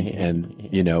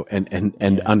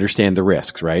understand the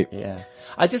risks, right? Yeah.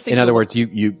 I just think, in other words,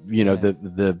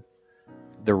 the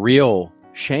real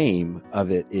shame of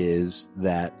it is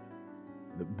that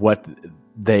what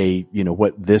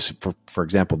this, for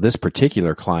example, this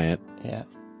particular client,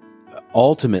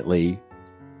 ultimately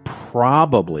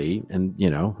probably, and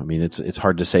it's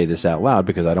hard to say this out loud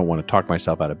because I don't want to talk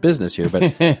myself out of business here,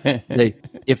 but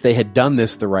if they had done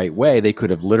this the right way, they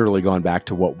could have literally gone back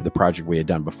to what the project we had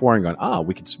done before and gone,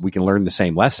 we can learn the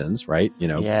same lessons, right?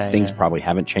 Things probably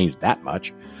haven't changed that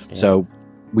much, so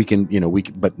we can,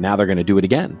 but now they're going to do it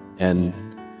again, and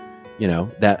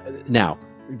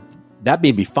that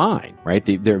may be fine,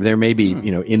 right? There may be,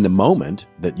 in the moment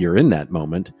that you're in that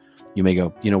moment, you may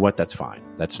go, you know what, that's fine.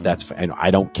 That's fine.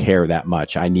 I don't care that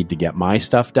much. I need to get my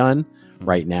stuff done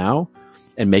right now,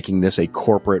 and making this a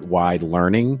corporate wide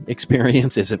learning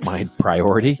experience isn't my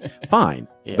priority. Fine.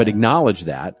 But acknowledge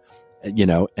that,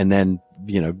 and then,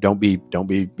 don't be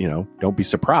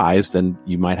surprised, and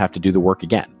you might have to do the work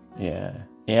again.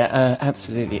 Yeah,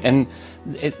 absolutely. And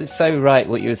it's so right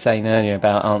what you were saying earlier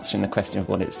about answering the question of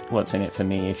what's in it for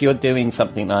me. If you're doing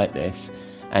something like this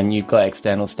and you've got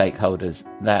external stakeholders,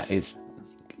 that is,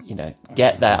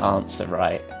 get that answer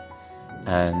right,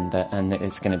 and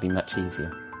it's going to be much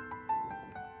easier.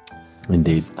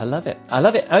 Indeed. I love it.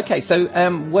 Okay, so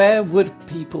where would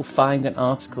people find an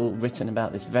article written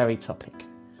about this very topic?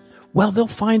 Well, they'll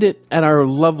find it at our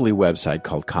lovely website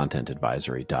called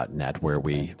contentadvisory.net, where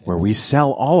we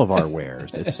sell all of our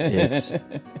wares. It's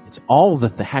all the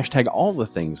hashtag all the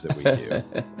things that we do.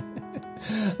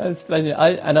 That's splendid.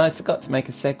 I forgot to make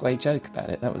a segue joke about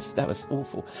it. That was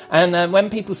awful. And when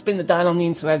people spin the dial on the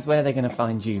interwebs, where are they going to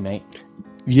find you, mate?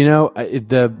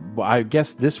 I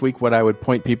guess this week what I would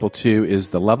point people to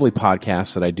is the lovely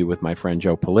podcast that I do with my friend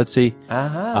Joe Polizzi.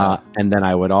 And then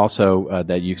I would also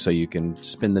so you can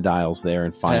spin the dials there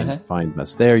and find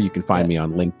us there. You can find me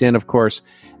on LinkedIn, of course.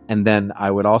 And then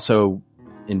I would also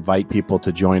invite people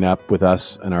to join up with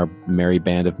us and our merry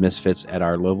band of misfits at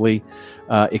our lovely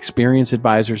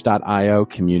experienceadvisors.io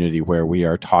community, where we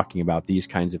are talking about these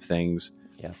kinds of things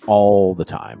all the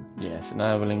time. Yes, and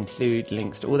I will include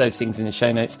links to all those things in the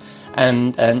show notes.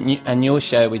 And your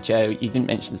show with Joe, you didn't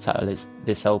mention the title, is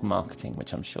This Old Marketing,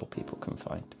 which I'm sure people can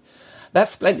find. That's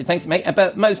splendid. Thanks, mate.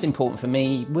 But most important for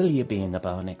me, will you be in the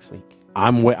bar next week?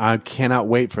 I cannot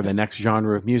wait for the next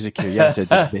genre of music here. Yes,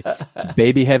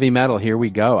 baby heavy metal. Here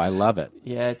we go. I love it.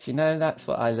 Yeah, do you know, that's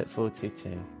what I look forward to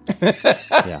too.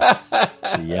 Yeah.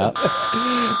 Yep.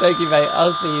 Thank you, mate.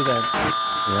 I'll see you then.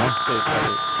 Yeah.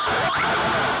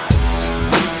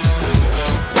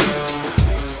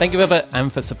 Thank you, Robert,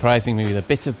 and for surprising me with a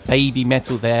bit of baby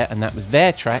metal there, and that was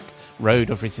their track,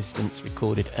 Road of Resistance,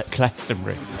 recorded at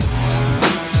Glastonbury.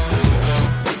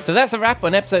 So that's a wrap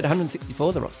on episode 164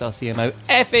 of the Rockstar CMO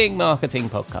effing marketing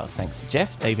podcast. Thanks to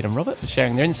Jeff, David and Robert for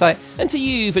sharing their insight, and to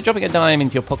you for dropping a dime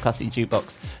into your podcasting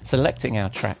jukebox, selecting our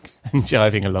track and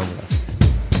jiving along with us.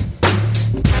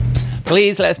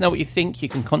 Please let us know what you think. You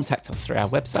can contact us through our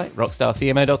website,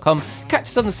 rockstarcmo.com. Catch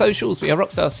us on the socials. We are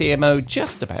Rockstar CMO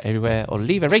just about everywhere. Or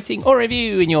leave a rating or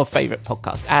review in your favourite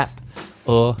podcast app.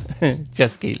 Or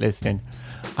just keep listening.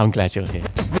 I'm glad you're here.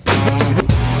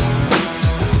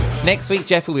 Next week,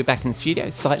 Jeff will be back in the studio.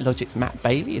 SiteLogic's Matt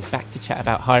Bailey is back to chat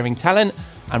about hiring talent.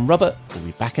 And Robert will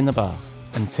be back in the bar.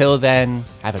 Until then,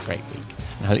 have a great week.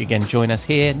 And I hope you again join us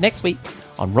here next week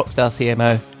on Rockstar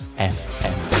CMO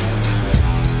FM.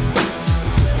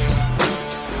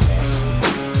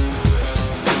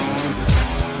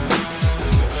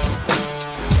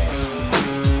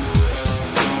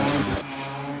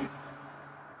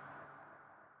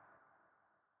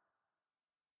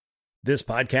 This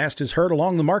podcast is heard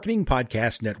along the Marketing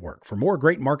Podcast Network. For more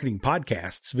great marketing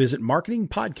podcasts, visit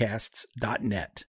marketingpodcasts.net.